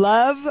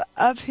love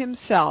of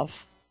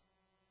Himself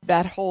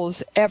that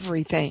holds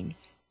everything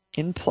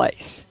in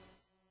place.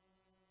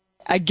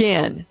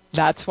 Again,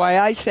 that's why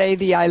I say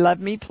the I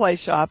Love Me Play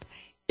Shop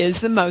is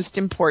the most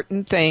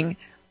important thing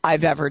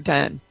I've ever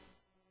done.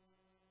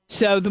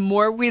 So the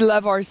more we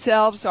love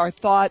ourselves, our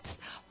thoughts,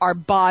 our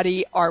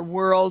body, our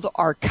world,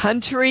 our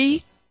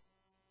country,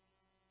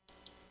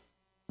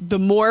 the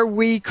more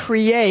we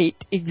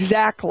create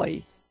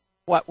exactly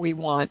what we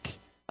want.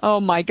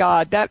 Oh my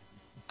God,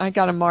 I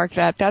gotta mark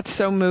that. That's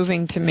so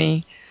moving to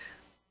me.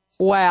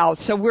 Wow.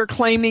 So we're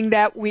claiming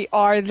that we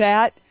are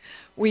that.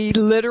 We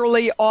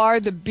literally are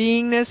the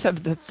beingness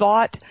of the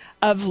thought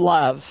of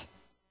love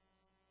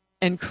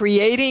and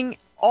creating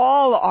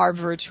all our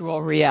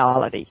virtual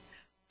reality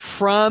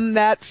from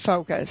that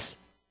focus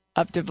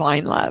of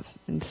divine love.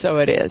 And so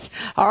it is.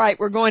 All right.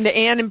 We're going to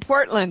Ann in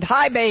Portland.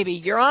 Hi, baby.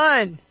 You're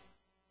on.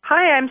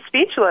 Hi, I'm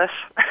speechless.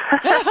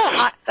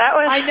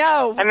 I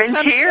know. I'm in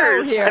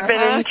tears. Here, I've been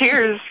in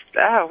tears.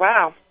 Oh,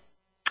 wow.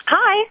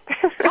 Hi.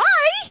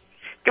 Hi.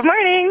 Good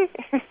morning.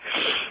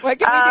 What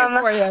can we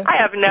do for you? I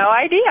have no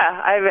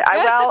idea.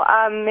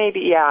 Maybe,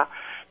 yeah.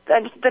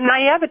 The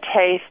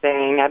naivete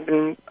thing I've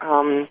been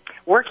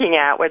working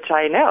at, which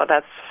I know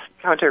that's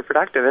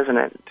counterproductive, isn't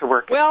it, to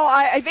work? Well,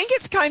 I think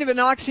it's kind of an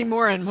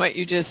oxymoron what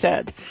you just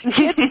said.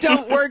 Kids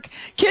don't work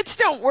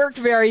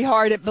very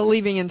hard at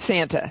believing in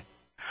Santa.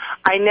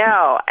 I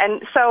know.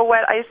 And so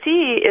what I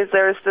see is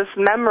there's this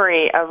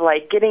memory of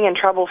like getting in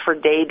trouble for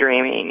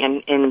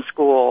daydreaming in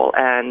school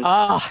and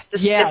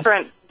just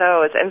different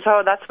those. And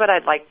so that's what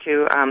I'd like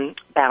to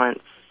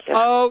balance.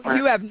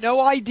 You have no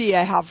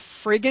idea how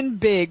friggin'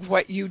 big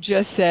what you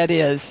just said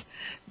is.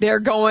 They're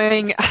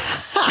going,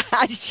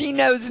 she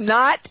knows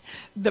not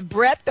the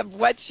breadth of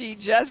what she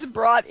just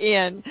brought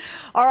in.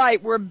 All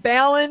right, we're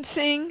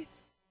balancing,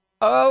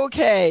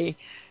 the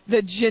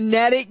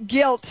genetic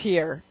guilt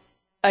here.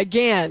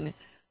 Again,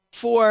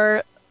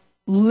 for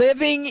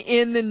living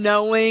in the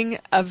knowing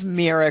of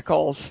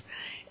miracles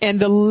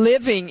and the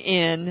living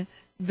in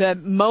the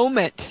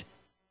moment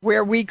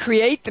where we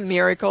create the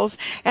miracles,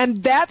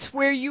 and that's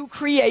where you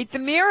create the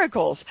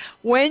miracles.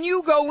 When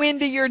you go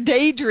into your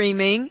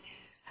daydreaming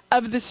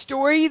of the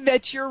story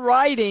that you're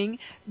writing,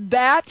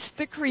 that's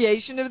the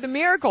creation of the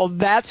miracle.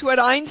 That's what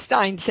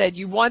Einstein said.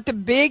 You want the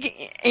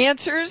big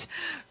answers?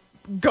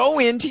 Go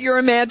into your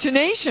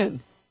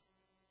imagination.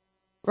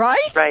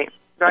 Right? Right.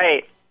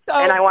 So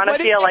and I want to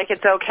feel like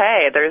it's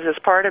okay. There's this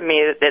part of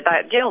me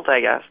that guilt,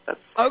 I guess.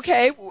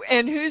 Okay,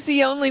 and who's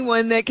the only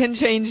one that can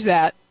change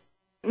that?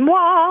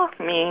 Wah,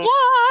 me.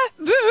 Wah,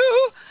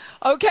 boo.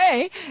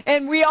 Okay,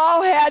 and we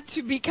all had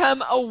to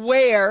become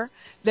aware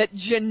that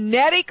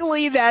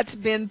genetically that's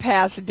been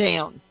passed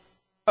down.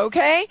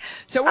 Okay?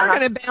 So we're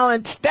going to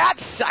balance that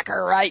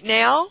sucker right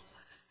now.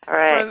 All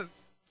right.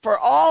 for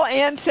all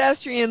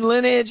ancestry and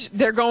lineage,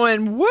 they're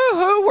going,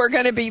 woohoo, we're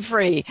going to be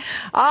free.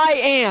 I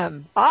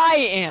am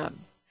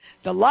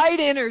the light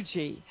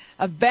energy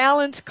of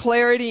balance,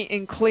 clarity,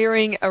 and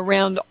clearing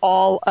around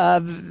all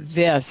of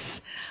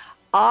this.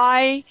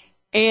 I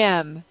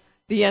am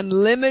the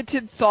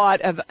unlimited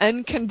thought of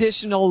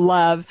unconditional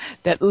love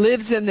that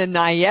lives in the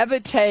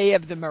naivete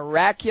of the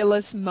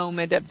miraculous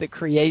moment of the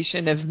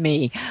creation of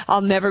me.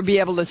 I'll never be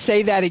able to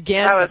say that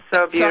again. That was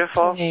so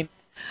beautiful.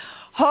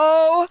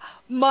 Oh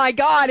my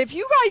God, if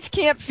you guys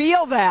can't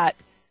feel that,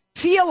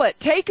 feel it.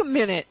 Take a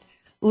minute.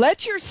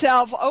 Let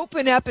yourself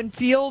open up and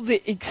feel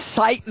the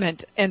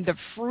excitement and the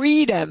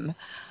freedom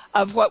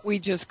of what we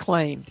just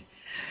claimed.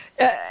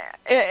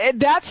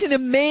 That's an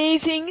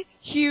amazing,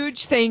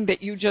 huge thing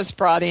that you just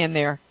brought in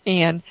there,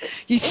 Anne.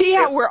 You see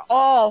how we're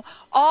all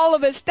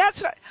of us,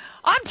 that's what,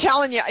 I'm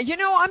telling you,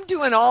 I'm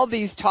doing all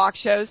these talk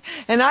shows,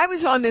 and I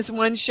was on this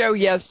one show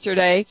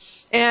yesterday,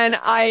 and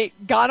I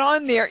got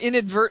on there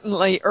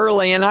inadvertently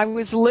early, and I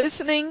was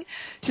listening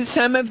to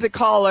some of the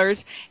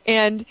callers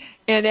and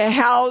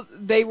how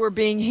they were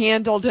being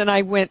handled, and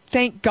I went,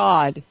 thank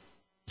God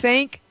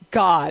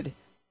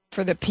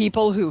for the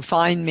people who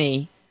find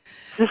me.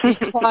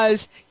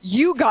 Because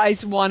you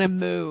guys want to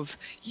move.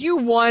 You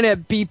want to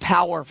be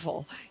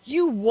powerful.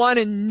 You want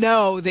to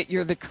know that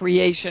you're the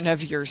creation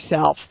of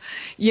yourself.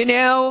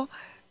 I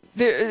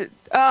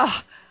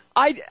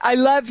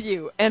love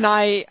you, and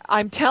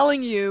I'm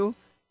telling you,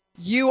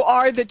 you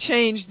are the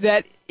change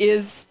that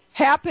is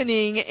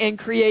happening and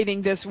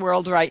creating this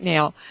world right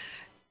now.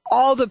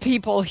 All the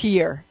people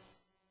here.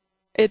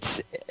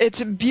 It's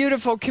a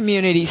beautiful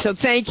community. So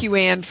thank you,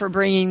 Anne, for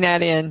bringing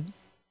that in.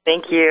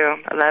 Thank you.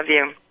 I love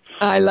you.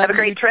 I love Have a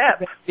great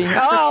trip.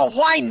 Oh,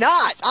 why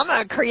not? I'm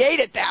going to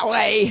create it that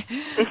way.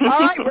 All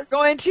right, we're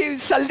going to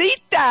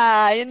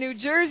Salita in New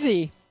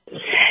Jersey.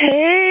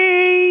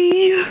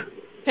 Hey.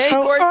 Hey,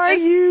 how gorgeous. Are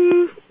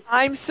you?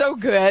 I'm so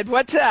good.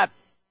 What's up?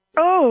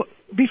 Oh,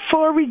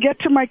 before we get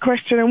to my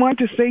question, I want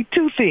to say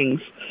two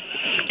things.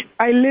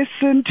 I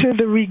listened to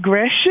the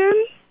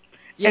regression.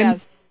 Yes.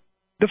 And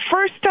the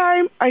first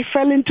time I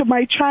fell into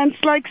my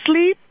trance-like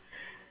sleep,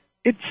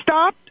 it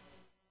stopped.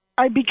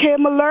 I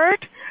became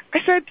alert. I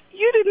said,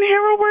 you didn't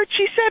hear a word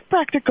she said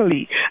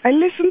practically. I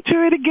listened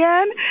to it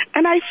again,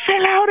 and I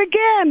fell out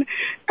again.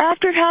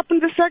 After it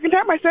happened the second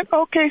time, I said,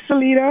 okay,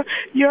 Salita,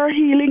 your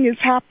healing is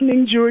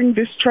happening during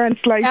this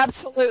trance-like.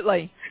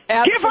 Absolutely.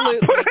 Give up.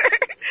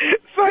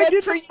 So I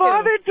didn't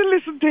bother to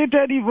listen to it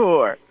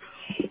anymore.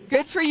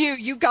 Good for you.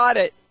 You got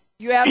it.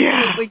 You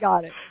absolutely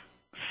got it.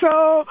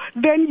 So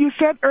then you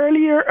said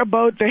earlier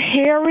about the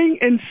hearing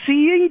and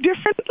seeing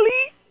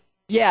differently.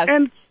 Yes.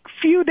 And a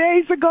few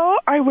days ago,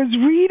 I was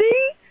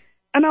reading,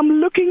 and I'm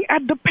looking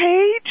at the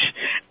page,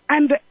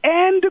 and the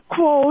end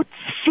quotes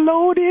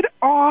floated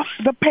off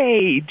the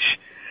page.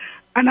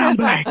 And I'm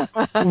like,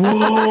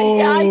 whoa.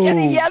 Yeah, I get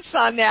a yes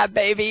on that,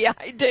 baby.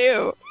 I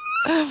do.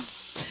 And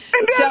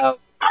then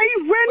I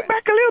went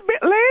back a little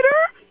bit later,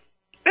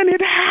 and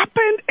it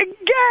happened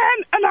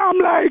again. And I'm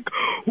like,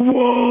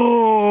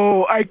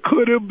 whoa, I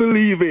couldn't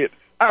believe it.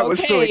 I was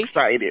so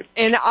excited.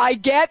 And I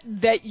get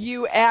that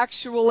you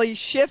actually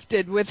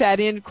shifted with that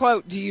end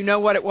quote. Do you know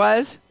what it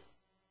was?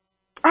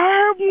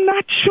 I'm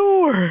not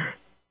sure.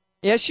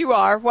 Yes, you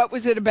are. What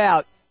was it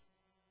about?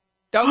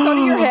 Don't go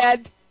to your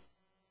head.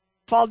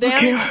 Fall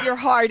down into your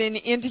heart and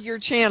into your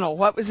channel.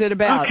 What was it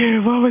about? Okay,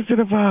 what was it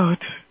about?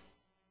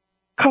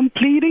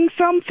 Completing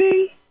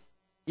something?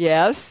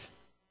 Yes.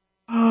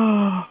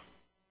 Oh.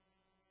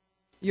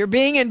 You're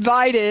being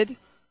invited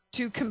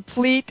to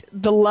complete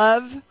the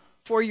love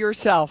for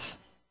yourself.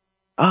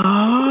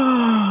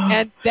 Oh.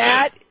 And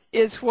that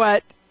is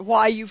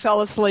why you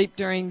fell asleep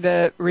during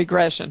the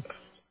regression.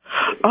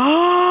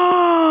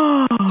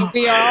 Oh. So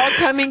we are all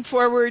coming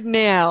forward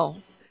now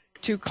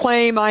to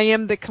claim I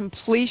am the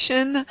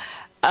completion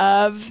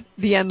of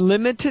the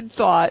unlimited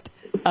thought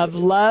of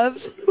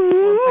love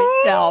for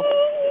myself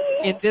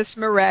in this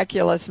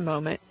miraculous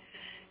moment.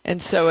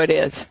 And so it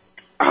is.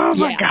 Oh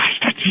my gosh,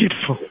 that's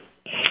beautiful.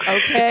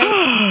 Okay.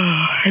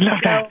 Oh, I love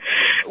that.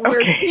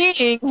 We're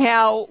seeing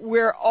how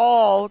we're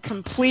all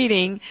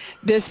completing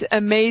this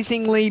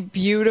amazingly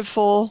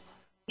beautiful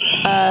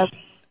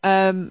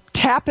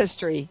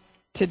tapestry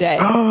today.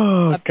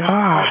 Oh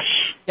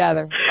gosh.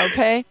 Together.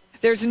 Okay.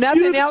 There's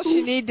nothing else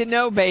you need to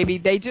know, baby.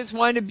 They just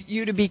wanted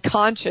you to be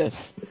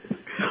conscious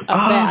of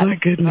that. Oh my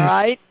goodness. All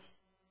right.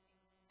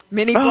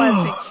 Many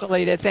blessings,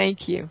 Salita.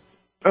 Thank you.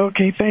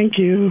 Okay, thank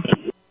you.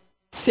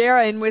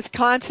 Sarah in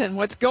Wisconsin,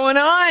 what's going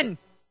on?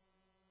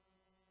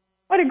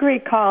 What a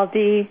great call,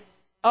 Dee.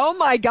 Oh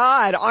my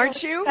God,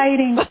 aren't you?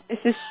 Exciting. This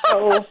is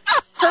so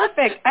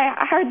perfect.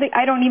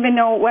 I don't even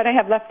know what I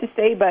have left to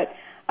say, but,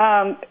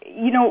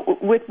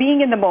 with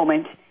being in the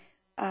moment,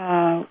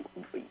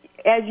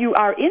 as you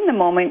are in the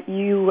moment,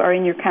 you are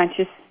in your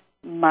conscious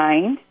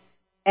mind.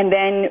 And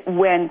then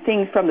when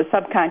things from the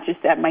subconscious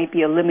that might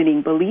be a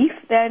limiting belief,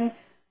 then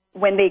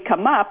when they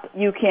come up,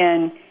 you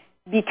can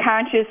be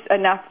conscious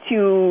enough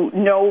to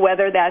know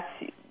whether that's,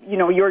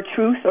 your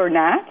truth or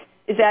not.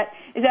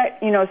 Is that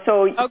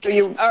so? Okay.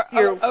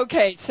 So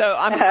okay. So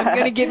I'm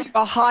going to give you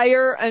a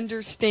higher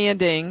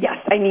understanding. Yes,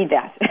 I need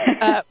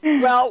that.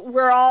 Well,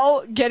 we're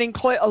all getting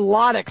a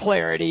lot of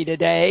clarity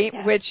today,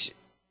 which,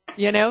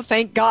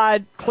 thank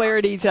God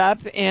clarity's up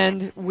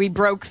and we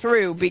broke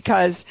through,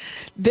 because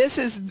this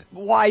is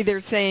why they're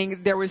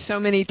saying there was so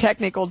many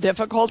technical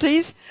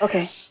difficulties.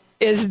 Okay.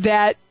 Is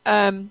that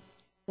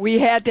we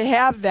had to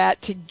have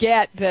that to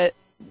get that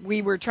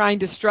we were trying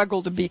to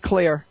struggle to be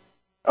clear.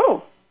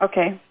 Oh,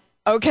 okay.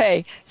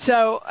 Okay,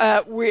 so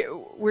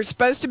we're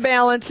supposed to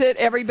balance it.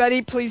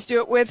 Everybody, please do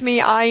it with me.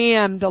 I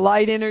am the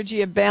light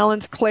energy of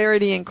balance,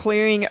 clarity, and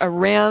clearing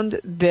around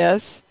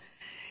this.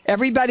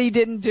 Everybody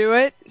didn't do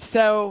it,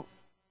 so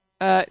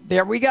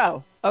there we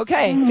go.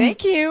 Okay,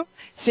 Thank you.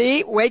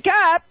 See, wake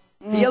up.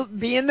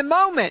 Be in the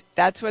moment.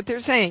 That's what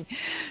they're saying.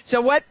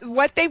 So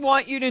what they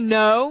want you to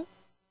know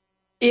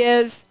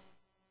is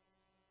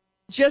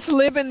just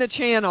live in the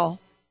channel.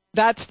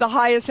 That's the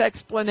highest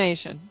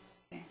explanation.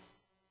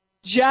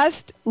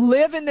 Just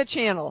live in the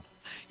channel.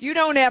 You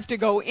don't have to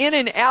go in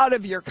and out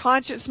of your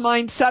conscious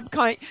mind,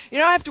 subconscious. You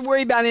don't have to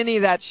worry about any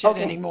of that shit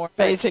anymore,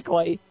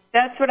 basically.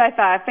 That's what I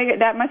thought. I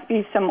figured that must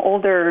be some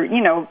older,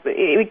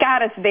 it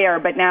got us there,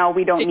 but now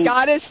we don't need it. It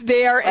got us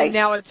there, and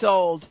now it's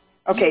old.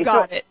 Okay, you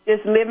got it.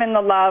 Just live in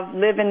the love,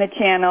 live in the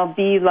channel,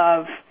 be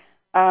love.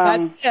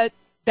 That's it.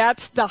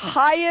 That's the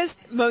highest,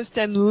 most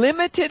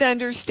unlimited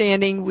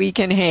understanding we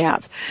can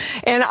have.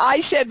 And I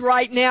said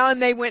right now,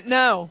 and they went,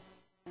 no.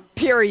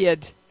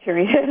 Period.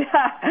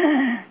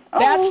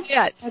 That's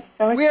it.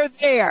 We're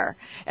there.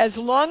 As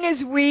long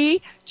as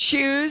we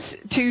choose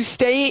to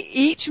stay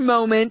each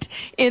moment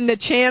in the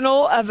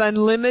channel of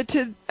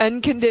unlimited,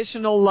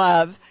 unconditional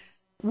love,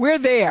 we're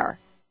there.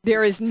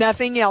 There is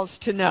nothing else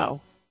to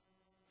know.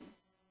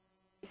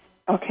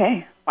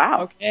 Okay.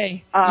 Wow.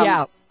 Okay.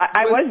 Yeah.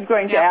 I was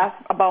going to ask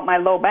about my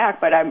low back,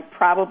 but I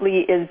probably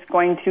is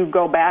going to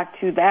go back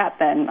to that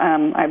then.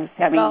 I was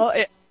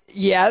having...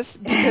 Yes,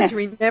 because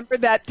remember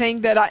that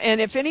thing and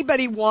if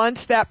anybody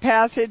wants that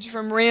passage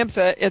from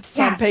Ramtha, it's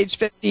on page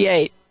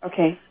 58.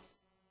 Okay.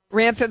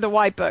 Ramtha, the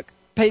White Book,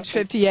 page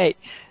 58.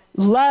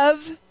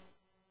 Love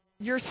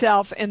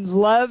yourself and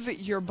love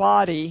your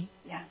body.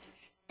 Yeah.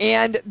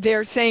 And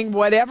they're saying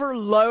whatever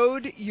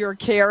load you're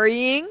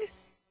carrying,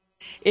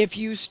 if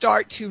you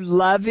start to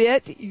love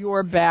it,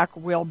 your back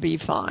will be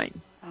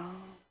fine. Oh.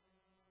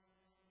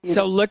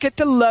 So look at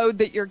the load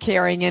that you're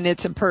carrying, and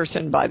it's a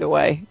person, by the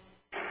way.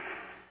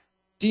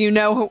 Do you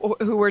know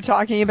who we're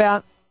talking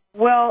about?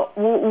 Well,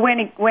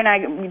 when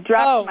I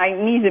dropped my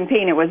knees in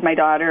pain, it was my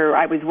daughter.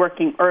 I was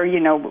working,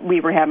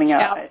 we were having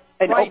an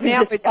open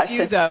now discussion. It's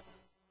you, though.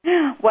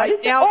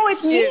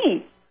 It's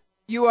me.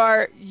 You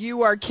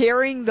are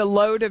carrying the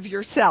load of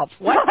yourself.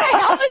 What the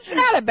hell is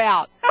that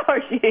about? Oh,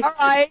 geez. All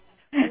right.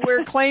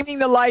 We're claiming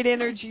the light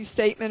energy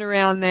statement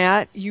around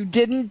that. You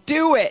didn't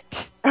do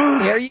it.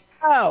 There you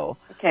go.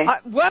 Okay.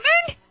 Woman?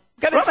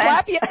 Gonna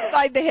slap you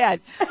upside the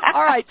head.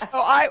 All right, so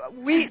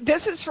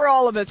this is for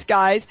all of us,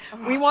 guys.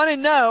 We want to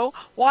know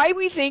why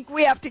we think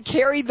we have to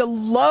carry the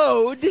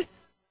load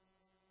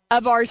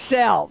of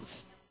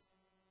ourselves.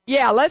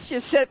 Yeah, let's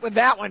just sit with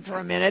that one for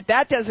a minute.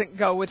 That doesn't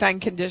go with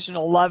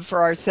unconditional love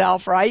for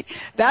ourselves, right?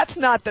 That's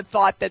not the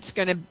thought that's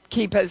going to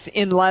keep us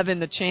in love in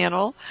the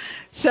channel.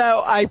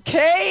 So,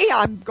 okay,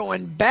 I'm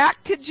going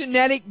back to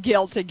genetic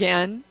guilt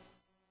again.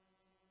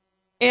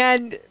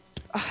 And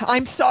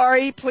I'm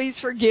sorry, please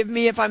forgive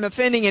me if I'm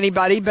offending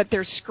anybody, but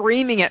they're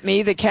screaming at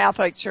me, the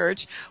Catholic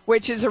Church,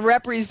 which is a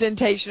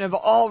representation of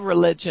all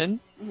religion,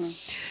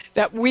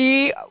 that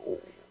we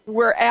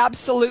were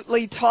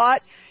absolutely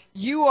taught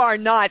you are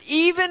not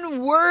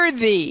even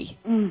worthy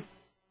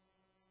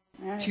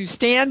to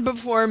stand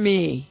before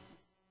me.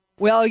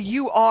 Well,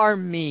 you are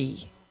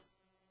me.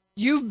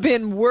 You've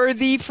been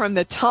worthy from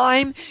the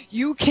time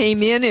you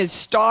came in as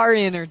star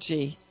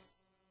energy.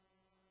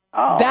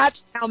 Oh.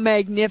 That's how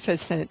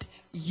magnificent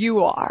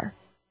you are.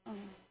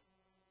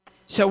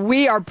 So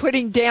we are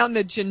putting down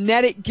the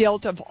genetic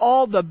guilt of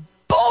all the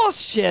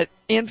bullshit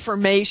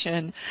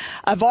information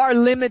of our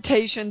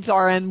limitations,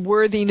 our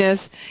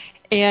unworthiness,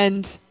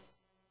 and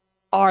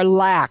our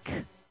lack.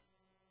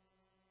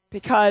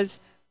 Because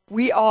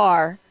we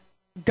are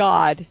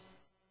God,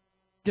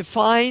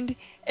 defined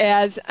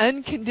as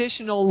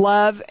unconditional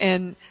love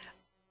and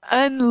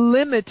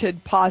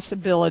unlimited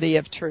possibility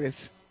of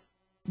truth.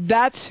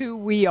 That's who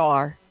we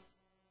are.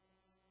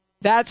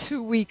 That's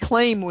who we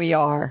claim we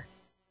are.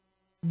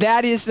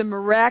 That is the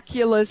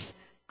miraculous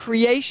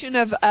creation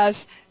of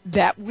us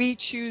that we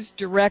choose,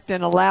 direct,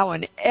 and allow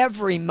in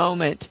every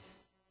moment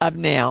of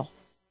now.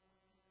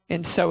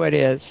 And so it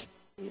is.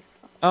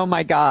 Oh,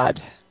 my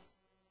God.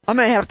 I'm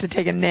going to have to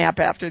take a nap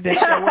after this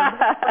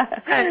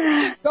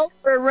show. Go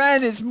for a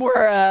run is more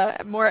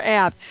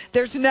apt.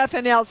 There's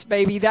nothing else,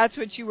 baby. That's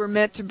what you were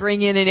meant to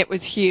bring in, and it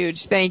was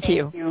huge. Thank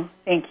you.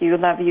 Thank you.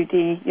 Love you,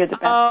 Dee. You're the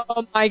best.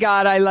 Oh, my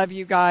God. I love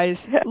you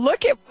guys.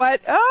 Look at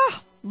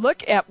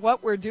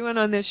what we're doing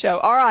on this show.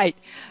 All right.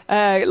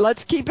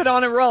 Let's keep it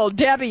on a roll.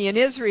 Debbie in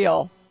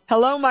Israel.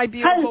 Hello, my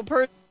beautiful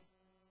person.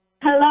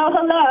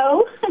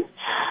 Hello.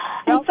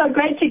 It's so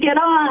great to get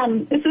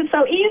on. This is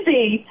so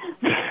easy.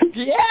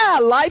 Yeah,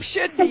 life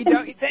should be,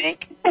 don't you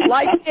think?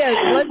 Life is.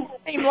 Let's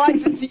claim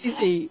life is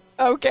easy.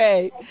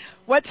 Okay.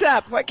 What's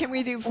up? What can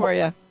we do for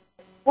you?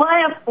 Well,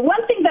 I have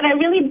one thing that I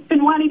really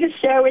been wanting to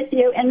share with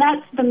you, and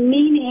that's the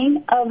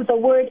meaning of the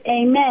word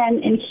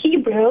amen in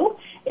Hebrew.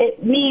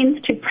 It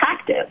means to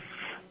practice.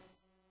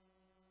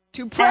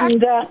 To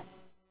practice? And,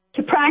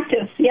 to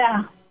practice,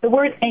 yeah. The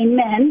word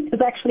amen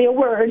is actually a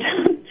word.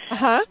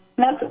 Uh-huh.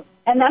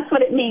 And that's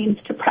what it means,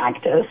 to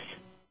practice.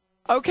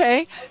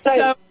 Okay.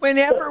 So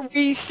whenever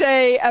we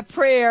say a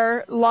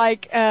prayer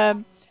like,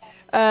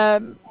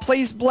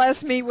 please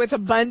bless me with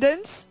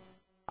abundance,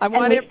 I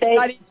want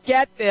everybody to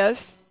get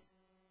this.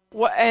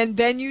 And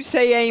then you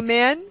say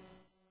amen.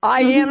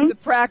 I am the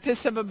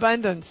practice of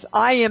abundance.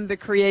 I am the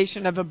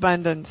creation of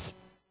abundance.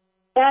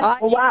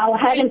 Wow,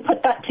 I hadn't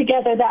put that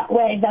together that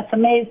way. That's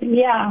amazing,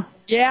 yeah.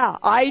 Yeah,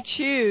 I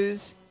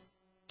choose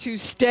to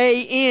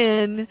stay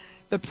in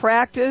the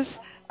practice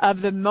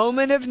of the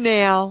moment of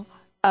now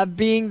of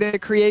being the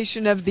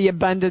creation of the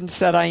abundance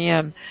that I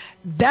am.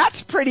 That's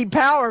pretty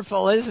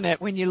powerful, isn't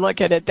it, when you look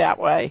at it that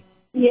way?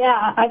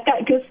 Yeah, I've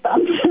got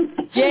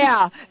goosebumps.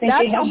 Yeah,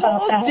 that's a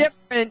whole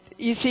different,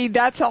 you see,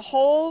 that's a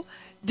whole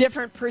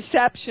different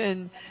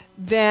perception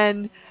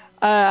than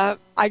I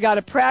got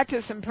to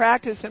practice and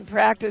practice and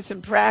practice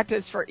and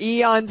practice for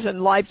eons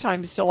and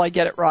lifetimes till I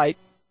get it right.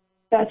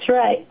 That's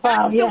right.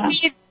 Wow,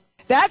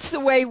 that's the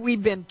way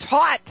we've been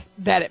taught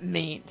that it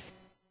means.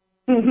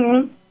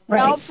 Mm-hmm. Right.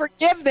 Well,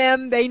 forgive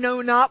them. They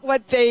know not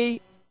what they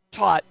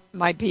taught,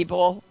 my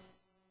people.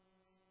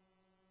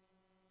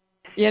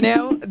 You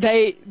know,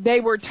 they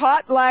were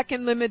taught lack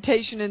and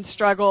limitation and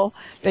struggle.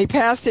 They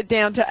passed it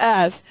down to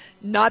us,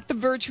 not the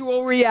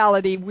virtual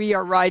reality we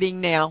are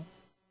writing now.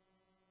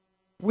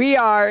 We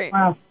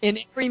are, in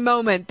every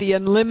moment, the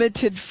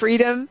unlimited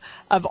freedom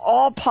of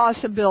all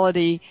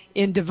possibility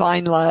in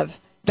divine love.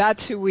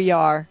 That's who we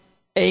are.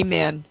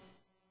 Amen.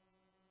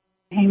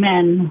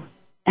 Amen.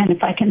 And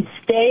if I can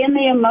stay in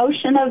the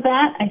emotion of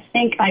that, I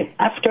think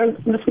after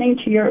listening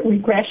to your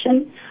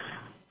regression,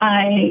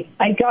 I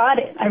got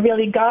it. I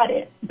really got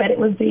it. But it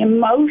was the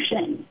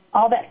emotion,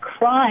 all that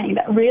crying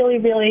that really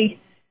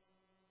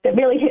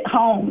hit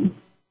home.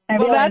 I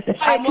realized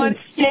if I can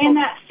stay in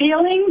that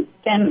feeling,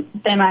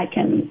 then I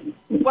can.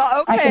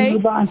 Well, okay. I can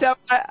move on. So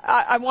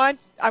I want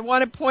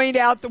to point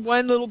out the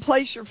one little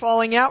place you're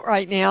falling out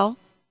right now.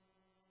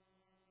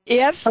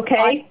 If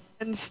I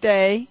can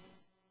stay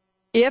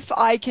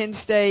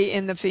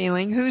in the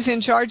feeling, who's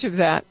in charge of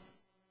that?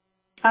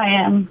 I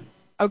am.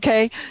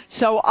 Okay,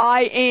 so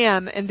I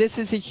am, and this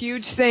is a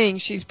huge thing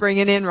she's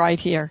bringing in right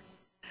here.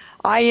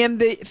 I am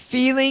the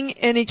feeling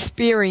and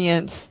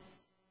experience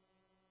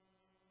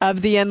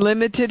of the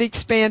unlimited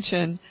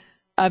expansion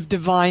of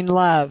divine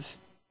love.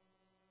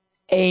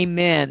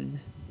 Amen.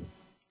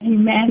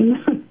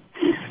 Amen.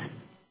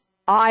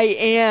 I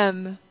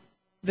am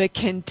the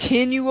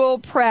continual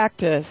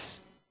practice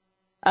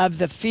of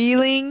the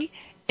feeling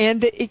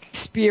and the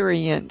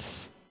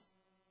experience,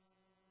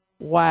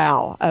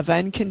 of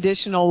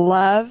unconditional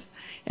love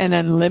and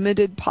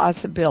unlimited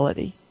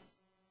possibility.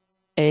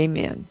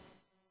 Amen.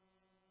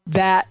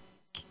 That,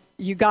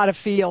 you got to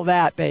feel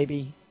that,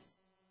 baby.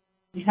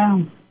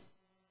 Yeah.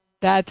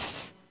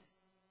 That's,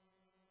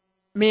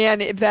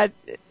 man, that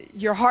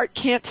your heart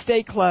can't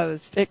stay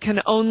closed. It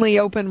can only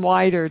open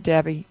wider,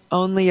 Debbie.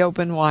 Only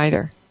open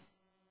wider.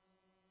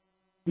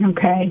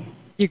 Okay.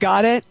 You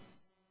got it?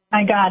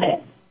 I got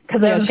it.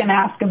 Because I was going to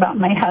ask about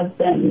my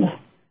husband.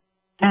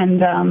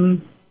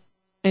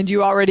 And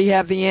you already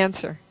have the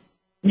answer.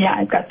 Yeah,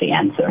 I've got the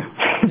answer.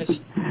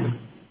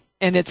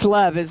 And it's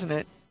love, isn't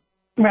it?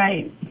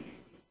 Right.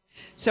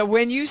 So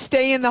when you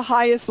stay in the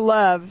highest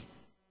love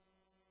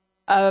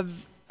of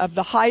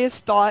the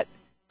highest thought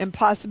and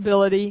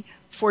possibility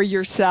for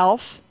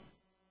yourself,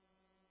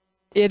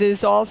 it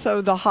is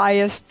also the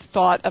highest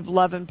thought of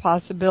love and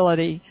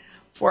possibility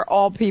for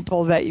all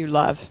people that you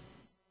love.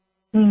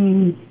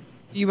 Mm.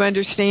 You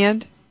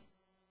understand?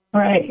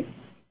 Right.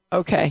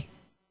 Okay.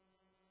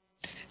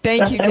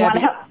 Thank you,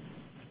 Debbie.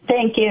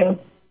 Thank you.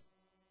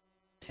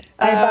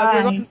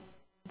 Bye-bye.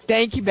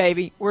 Thank you,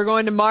 baby. We're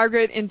going to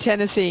Margaret in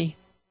Tennessee.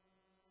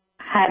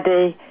 Hi,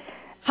 Dee.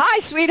 Hi,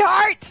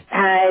 sweetheart.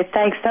 Hi.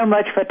 Thanks so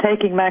much for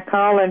taking my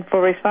call and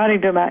for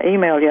responding to my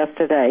email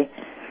yesterday.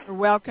 You're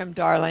welcome,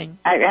 darling.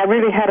 I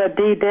really had a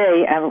D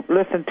day. I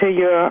listened to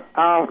your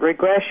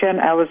regression.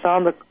 I was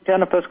on the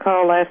Jennifer's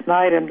call last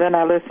night, and then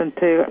I listened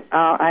to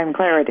I'm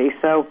Clarity.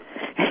 So,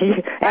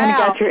 and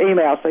got your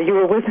email. So you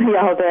were with me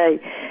all day.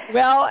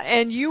 Well,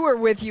 and you were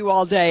with you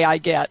all day, I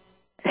get.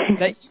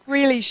 That you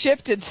really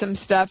shifted some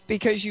stuff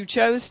because you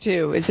chose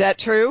to. Is that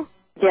true?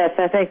 Yes,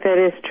 I think that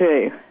is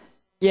true.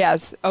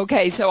 Yes.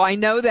 Okay, so I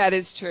know that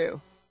is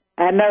true.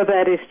 I know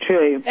that is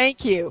true.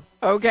 Thank you.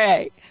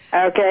 Okay.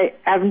 Okay,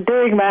 I'm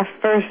doing my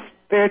first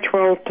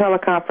spiritual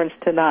teleconference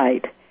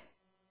tonight,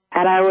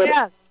 and I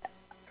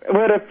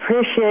would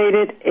appreciate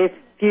it if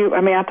you,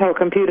 I told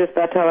computers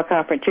by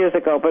teleconference years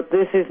ago, but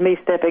this is me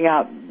stepping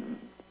out.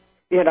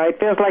 You know, it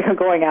feels like a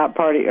going out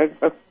party,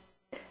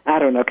 I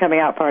don't know, coming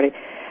out party.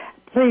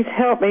 Please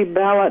help me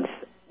balance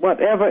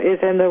whatever is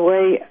in the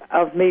way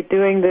of me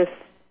doing this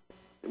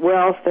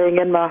well, staying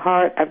in my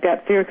heart. I've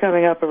got fear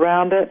coming up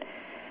around it.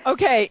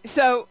 Okay,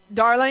 so,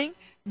 darling,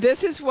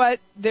 this is what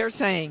they're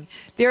saying.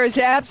 There is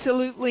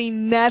absolutely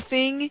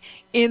nothing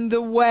in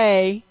the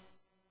way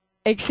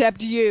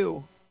except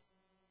you.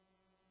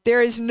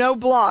 There is no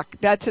block.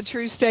 That's a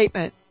true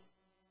statement.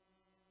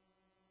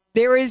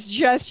 There is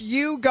just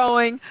you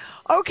going,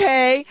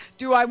 okay,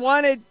 do I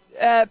want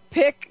to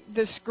pick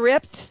the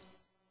script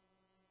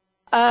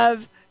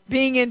of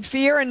being in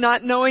fear and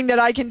not knowing that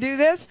I can do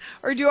this?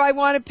 Or do I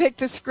want to pick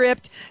the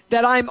script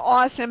that I'm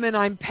awesome and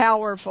I'm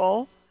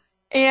powerful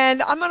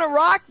and I'm going to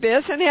rock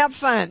this and have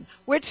fun?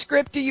 Which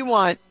script do you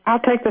want? I'll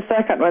take the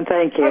second one,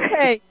 thank you.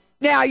 Okay.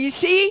 Now, you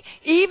see,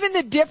 even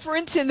the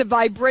difference in the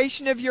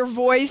vibration of your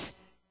voice,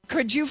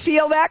 could you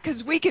feel that?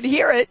 Because we could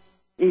hear it.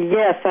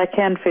 Yes, I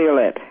can feel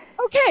it.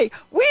 Okay,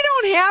 we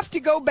don't have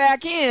to go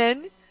back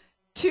in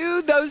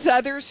to those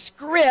other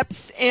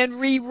scripts and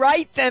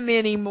rewrite them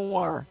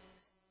anymore.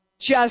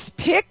 Just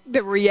pick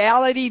the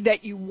reality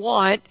that you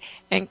want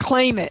and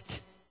claim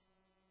it.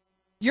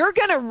 You're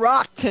going to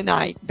rock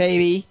tonight,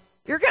 baby.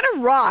 You're going to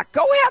rock.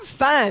 Go have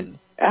fun.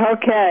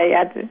 Okay.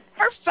 The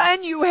more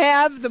fun you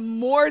have, the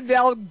more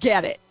they'll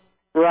get it.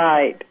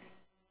 Right.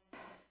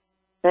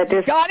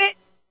 You got it?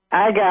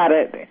 I got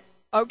it.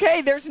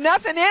 Okay, there's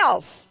nothing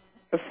else.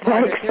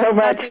 Thanks so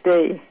much,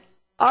 Dee.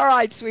 All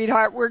right,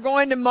 sweetheart. We're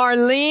going to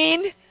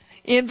Marlene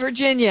in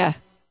Virginia.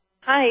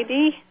 Hi,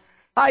 Dee.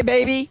 Hi,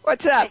 baby.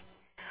 What's up?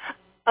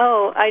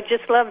 Oh, I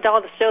just loved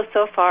all the shows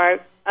so far.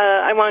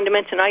 I wanted to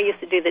mention I used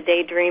to do the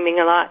daydreaming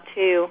a lot,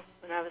 too,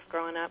 when I was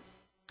growing up.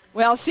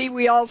 Well, see,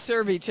 we all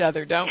serve each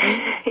other, don't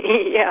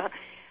we? Yeah.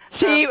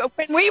 See,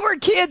 when we were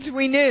kids,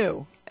 we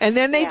knew. And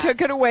then they took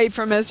it away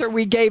from us, or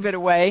we gave it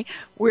away.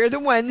 We're the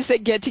ones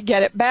that get to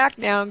get it back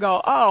now and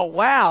go, oh,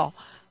 wow,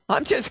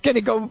 I'm just going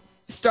to go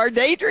start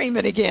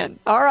daydreaming again.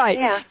 All right.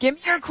 Yeah. Give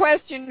me your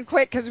question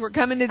quick because we're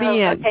coming to the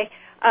end. Okay.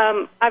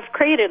 I've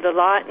created a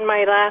lot in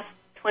my last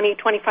 20,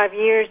 25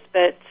 years,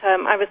 but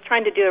I was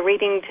trying to do a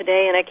reading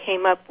today, and I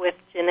came up with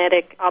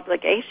genetic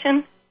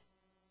obligation.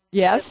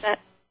 Yes. Does that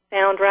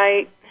sound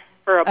right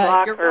for a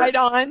block? You're right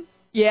on.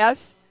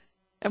 Yes.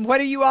 And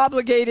what are you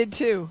obligated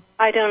to?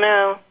 I don't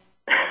know.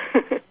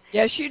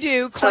 Yes, you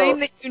do. Claim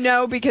that you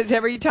know, because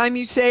every time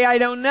you say, I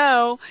don't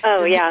know.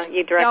 Oh, yeah,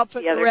 you direct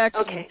the other.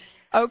 Direction. Okay.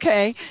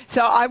 Okay.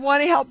 So I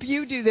want to help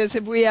you do this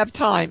if we have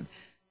time.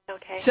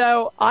 Okay.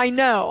 So I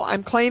know.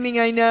 I'm claiming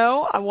I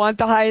know. I want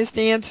the highest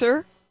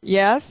answer.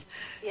 Yes.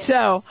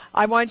 So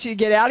I want you to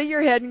get out of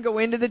your head and go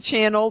into the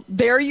channel.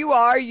 There you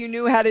are. You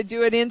knew how to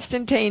do it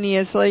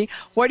instantaneously.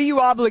 What are you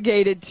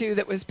obligated to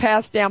that was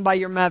passed down by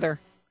your mother?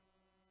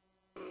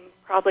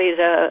 Probably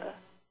to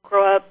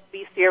grow up,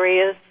 be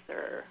serious,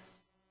 or...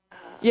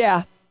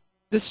 Yeah.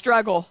 The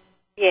struggle.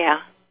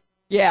 Yeah.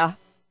 Yeah.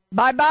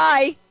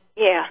 Bye-bye.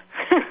 Yeah.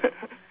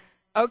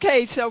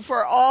 Okay, so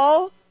for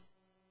all,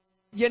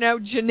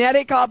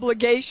 genetic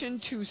obligation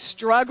to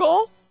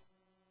struggle,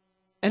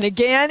 and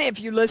again, if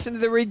you listen to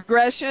the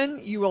regression,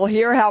 you will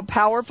hear how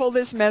powerful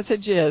this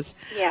message is.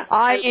 Yeah.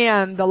 I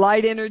am the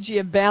light energy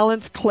of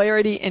balance,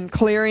 clarity, and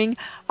clearing.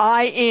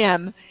 I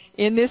am,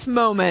 in this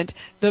moment,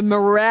 the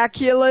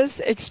miraculous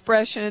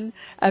expression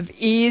of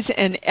ease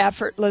and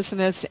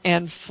effortlessness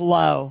and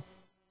flow.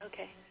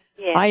 Okay.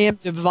 Yeah. I am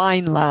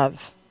divine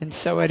love, and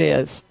so it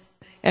is.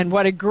 And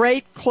what a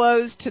great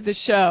close to the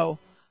show.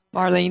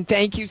 Marlene,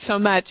 thank you so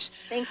much.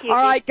 Thank you.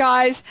 All right,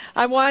 guys,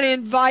 I want to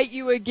invite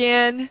you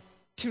again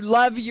to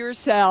love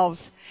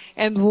yourselves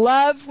and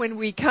love when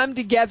we come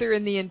together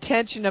in the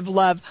intention of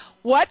love.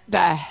 What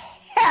the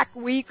heck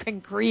we can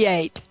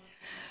create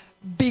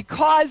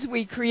because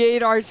we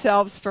create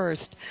ourselves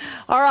first.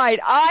 All right,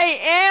 I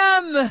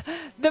am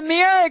the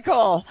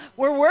miracle.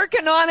 We're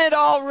working on it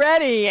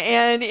already,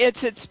 and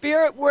it's at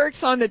Spirit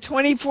Works on the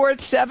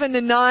 24th, 7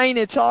 to 9.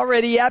 It's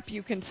already up.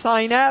 You can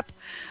sign up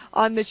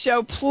on the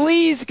show.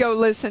 Please go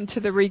listen to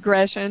the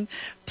regression.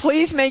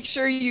 Please make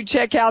sure you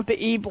check out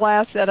the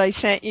e-blast that I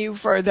sent you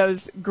for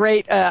those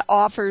great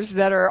offers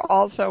that are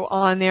also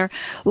on there.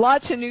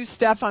 Lots of new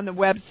stuff on the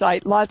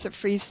website, lots of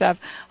free stuff.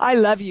 I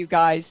love you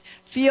guys.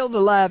 Feel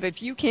the love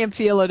if you can't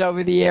feel it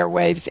over the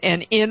airwaves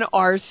and in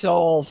our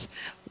souls.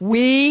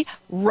 We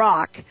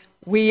rock.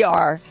 We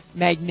are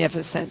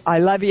magnificent. I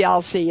love you.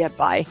 I'll see you.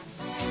 Bye.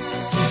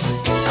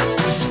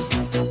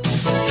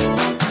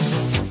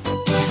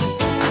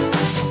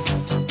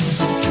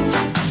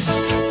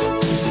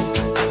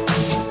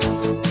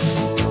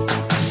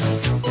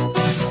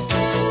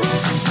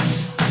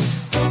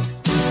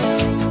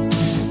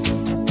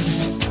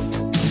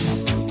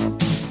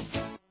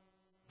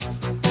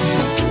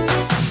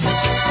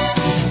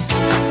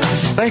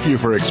 Thank you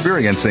for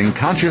experiencing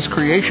Conscious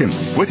Creation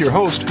with your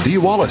host, Dee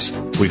Wallace.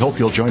 We hope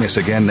you'll join us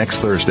again next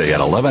Thursday at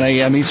 11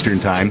 a.m. Eastern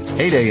Time,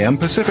 8 a.m.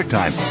 Pacific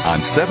Time on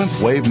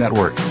Seventh Wave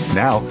Network.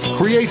 Now,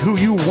 create who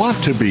you want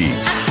to be.